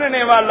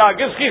جاننے والا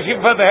کس کی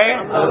صفت ہے؟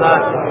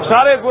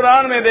 سارے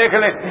قرآن میں دیکھ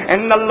لیں,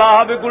 ان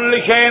اللہ بکل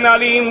شیء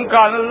علیم,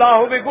 کان اللہ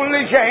بکل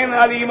شیء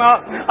علیما,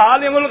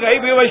 عالم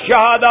الغیب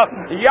والشہادہ,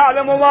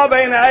 یعلم ما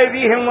بین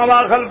ایدیہم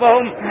وما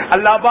خلفہم.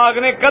 اللہ پاک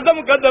نے قدم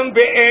قدم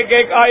پہ ایک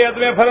ایک آیت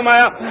میں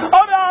فرمایا,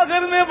 اور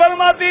آخر میں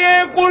فرماتی ہے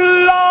قل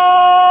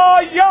لا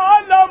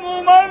یعلم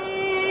من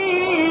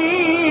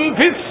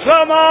فی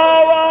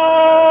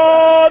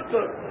السماوات,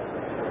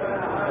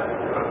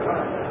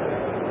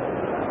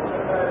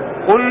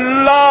 قل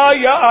لا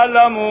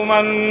يعلم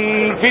من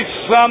في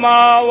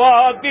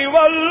السماوات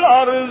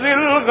والأرض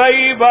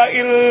الغيب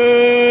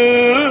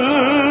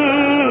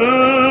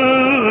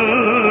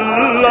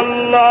إلا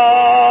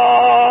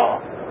الله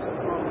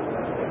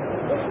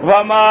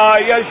وما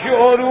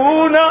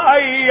يشعرون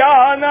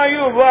أيان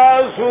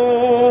يبعثون.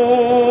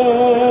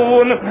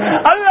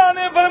 اللہ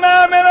نے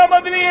فرمایا میرا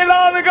مدنی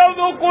اعلان کر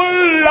دو,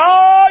 قل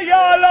لا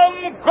يعلم,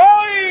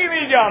 کوئی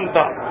نہیں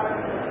جانتا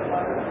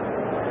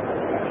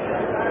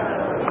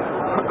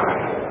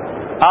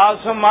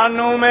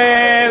آسمانوں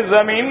میں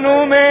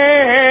زمینوں میں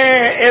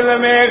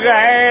علم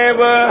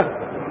غیب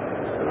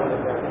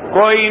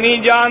کوئی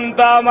نہیں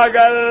جانتا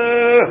مگر,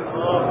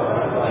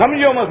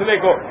 سمجھو مسئلے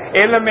کو,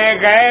 علم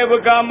غیب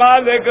کا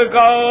مالک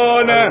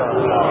کون؟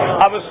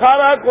 اب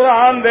سارا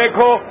قرآن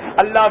دیکھو,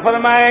 اللہ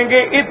فرمائیں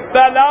گے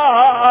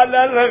اطلاع علی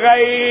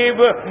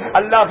الغیب,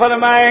 اللہ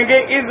فرمائیں گے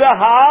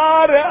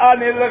اظہار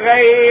عن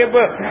الغیب,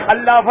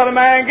 اللہ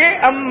فرمائیں گے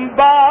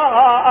انباء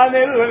عن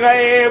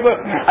الغیب.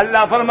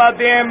 اللہ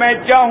فرماتے ہیں میں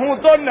چاہوں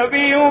تو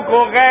نبیوں کو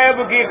غیب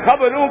کی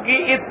خبروں کی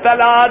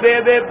اطلاع دے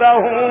دیتا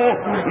ہوں,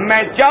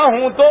 میں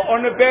چاہوں تو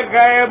ان پہ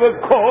غیب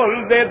کھول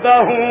دیتا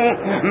ہوں,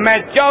 میں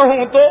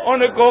چاہوں تو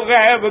ان کو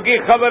غیب کی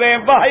خبریں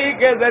وحی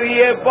کے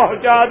ذریعے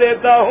پہنچا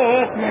دیتا ہوں.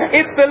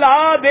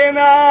 اطلاع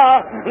دینا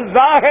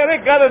ظاہر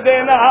کر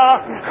دینا،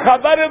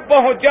 خبر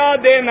پہنچا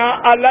دینا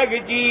الگ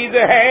چیز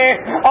ہے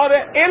اور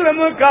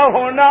علم کا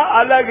ہونا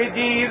الگ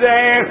چیز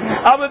ہے۔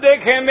 اب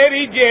دیکھیں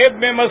میری جیب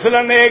میں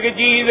مثلاً ایک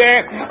چیز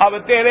ہے، اب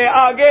تیرے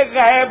آگے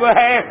غیب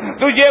ہے،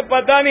 تجھے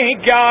پتہ نہیں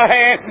کیا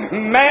ہے،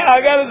 میں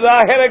اگر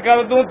ظاہر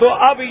کر دوں تو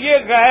اب یہ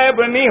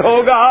غیب نہیں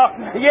ہوگا،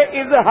 یہ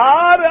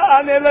اظہار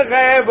عن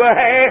الغیب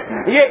ہے،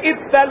 یہ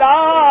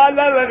اطلاع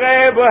علی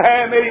الغیب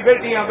ہے۔ میری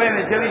بیٹیاں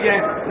بہنیں چلی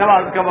جائیں،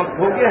 نماز کا وقت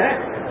ہو گیا ہے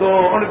تو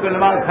ان کو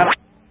نماز خراب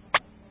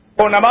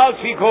وہ نماز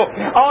سیکھو۔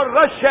 اور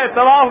رش ہے،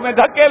 طواف میں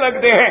دھکے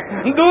لگتے ہیں،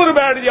 دور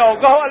بیٹھ جاؤ،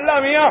 کہو اللہ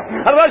میاں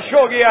رش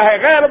ہو گیا ہے،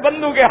 غیر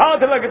بندوں کے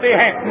ہاتھ لگتے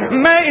ہیں،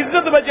 میں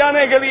عزت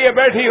بچانے کے لیے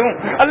بیٹھی ہوں۔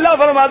 اللہ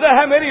فرماتا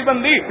ہے میری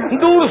بندی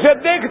دور سے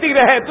دیکھتی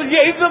رہے،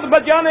 تجھے عزت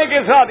بچانے کے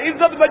ساتھ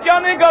عزت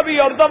بچانے کا بھی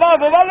اور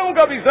طواف والوں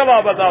کا بھی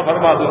ثواب عطا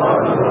فرما دوں۔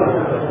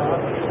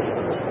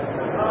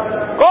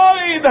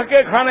 کوئی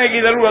دھکے کھانے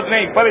کی ضرورت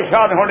نہیں،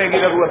 پریشان ہونے کی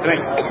ضرورت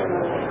نہیں۔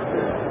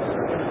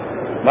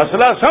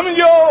 مسئلہ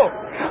سمجھو،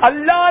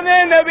 اللہ نے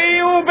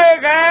نبیوں پہ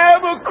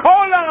غیب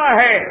کھولا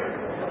ہے،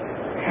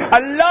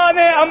 اللہ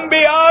نے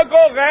انبیاء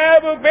کو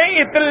غیب پہ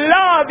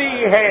اطلاع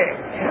دی ہے،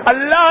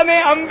 اللہ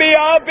نے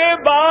انبیاء پہ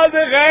بعض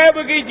غیب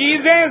کی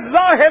چیزیں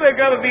ظاہر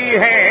کر دی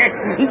ہیں۔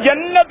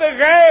 جنت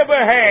غیب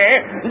ہے،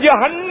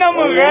 جہنم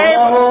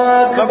غیب۔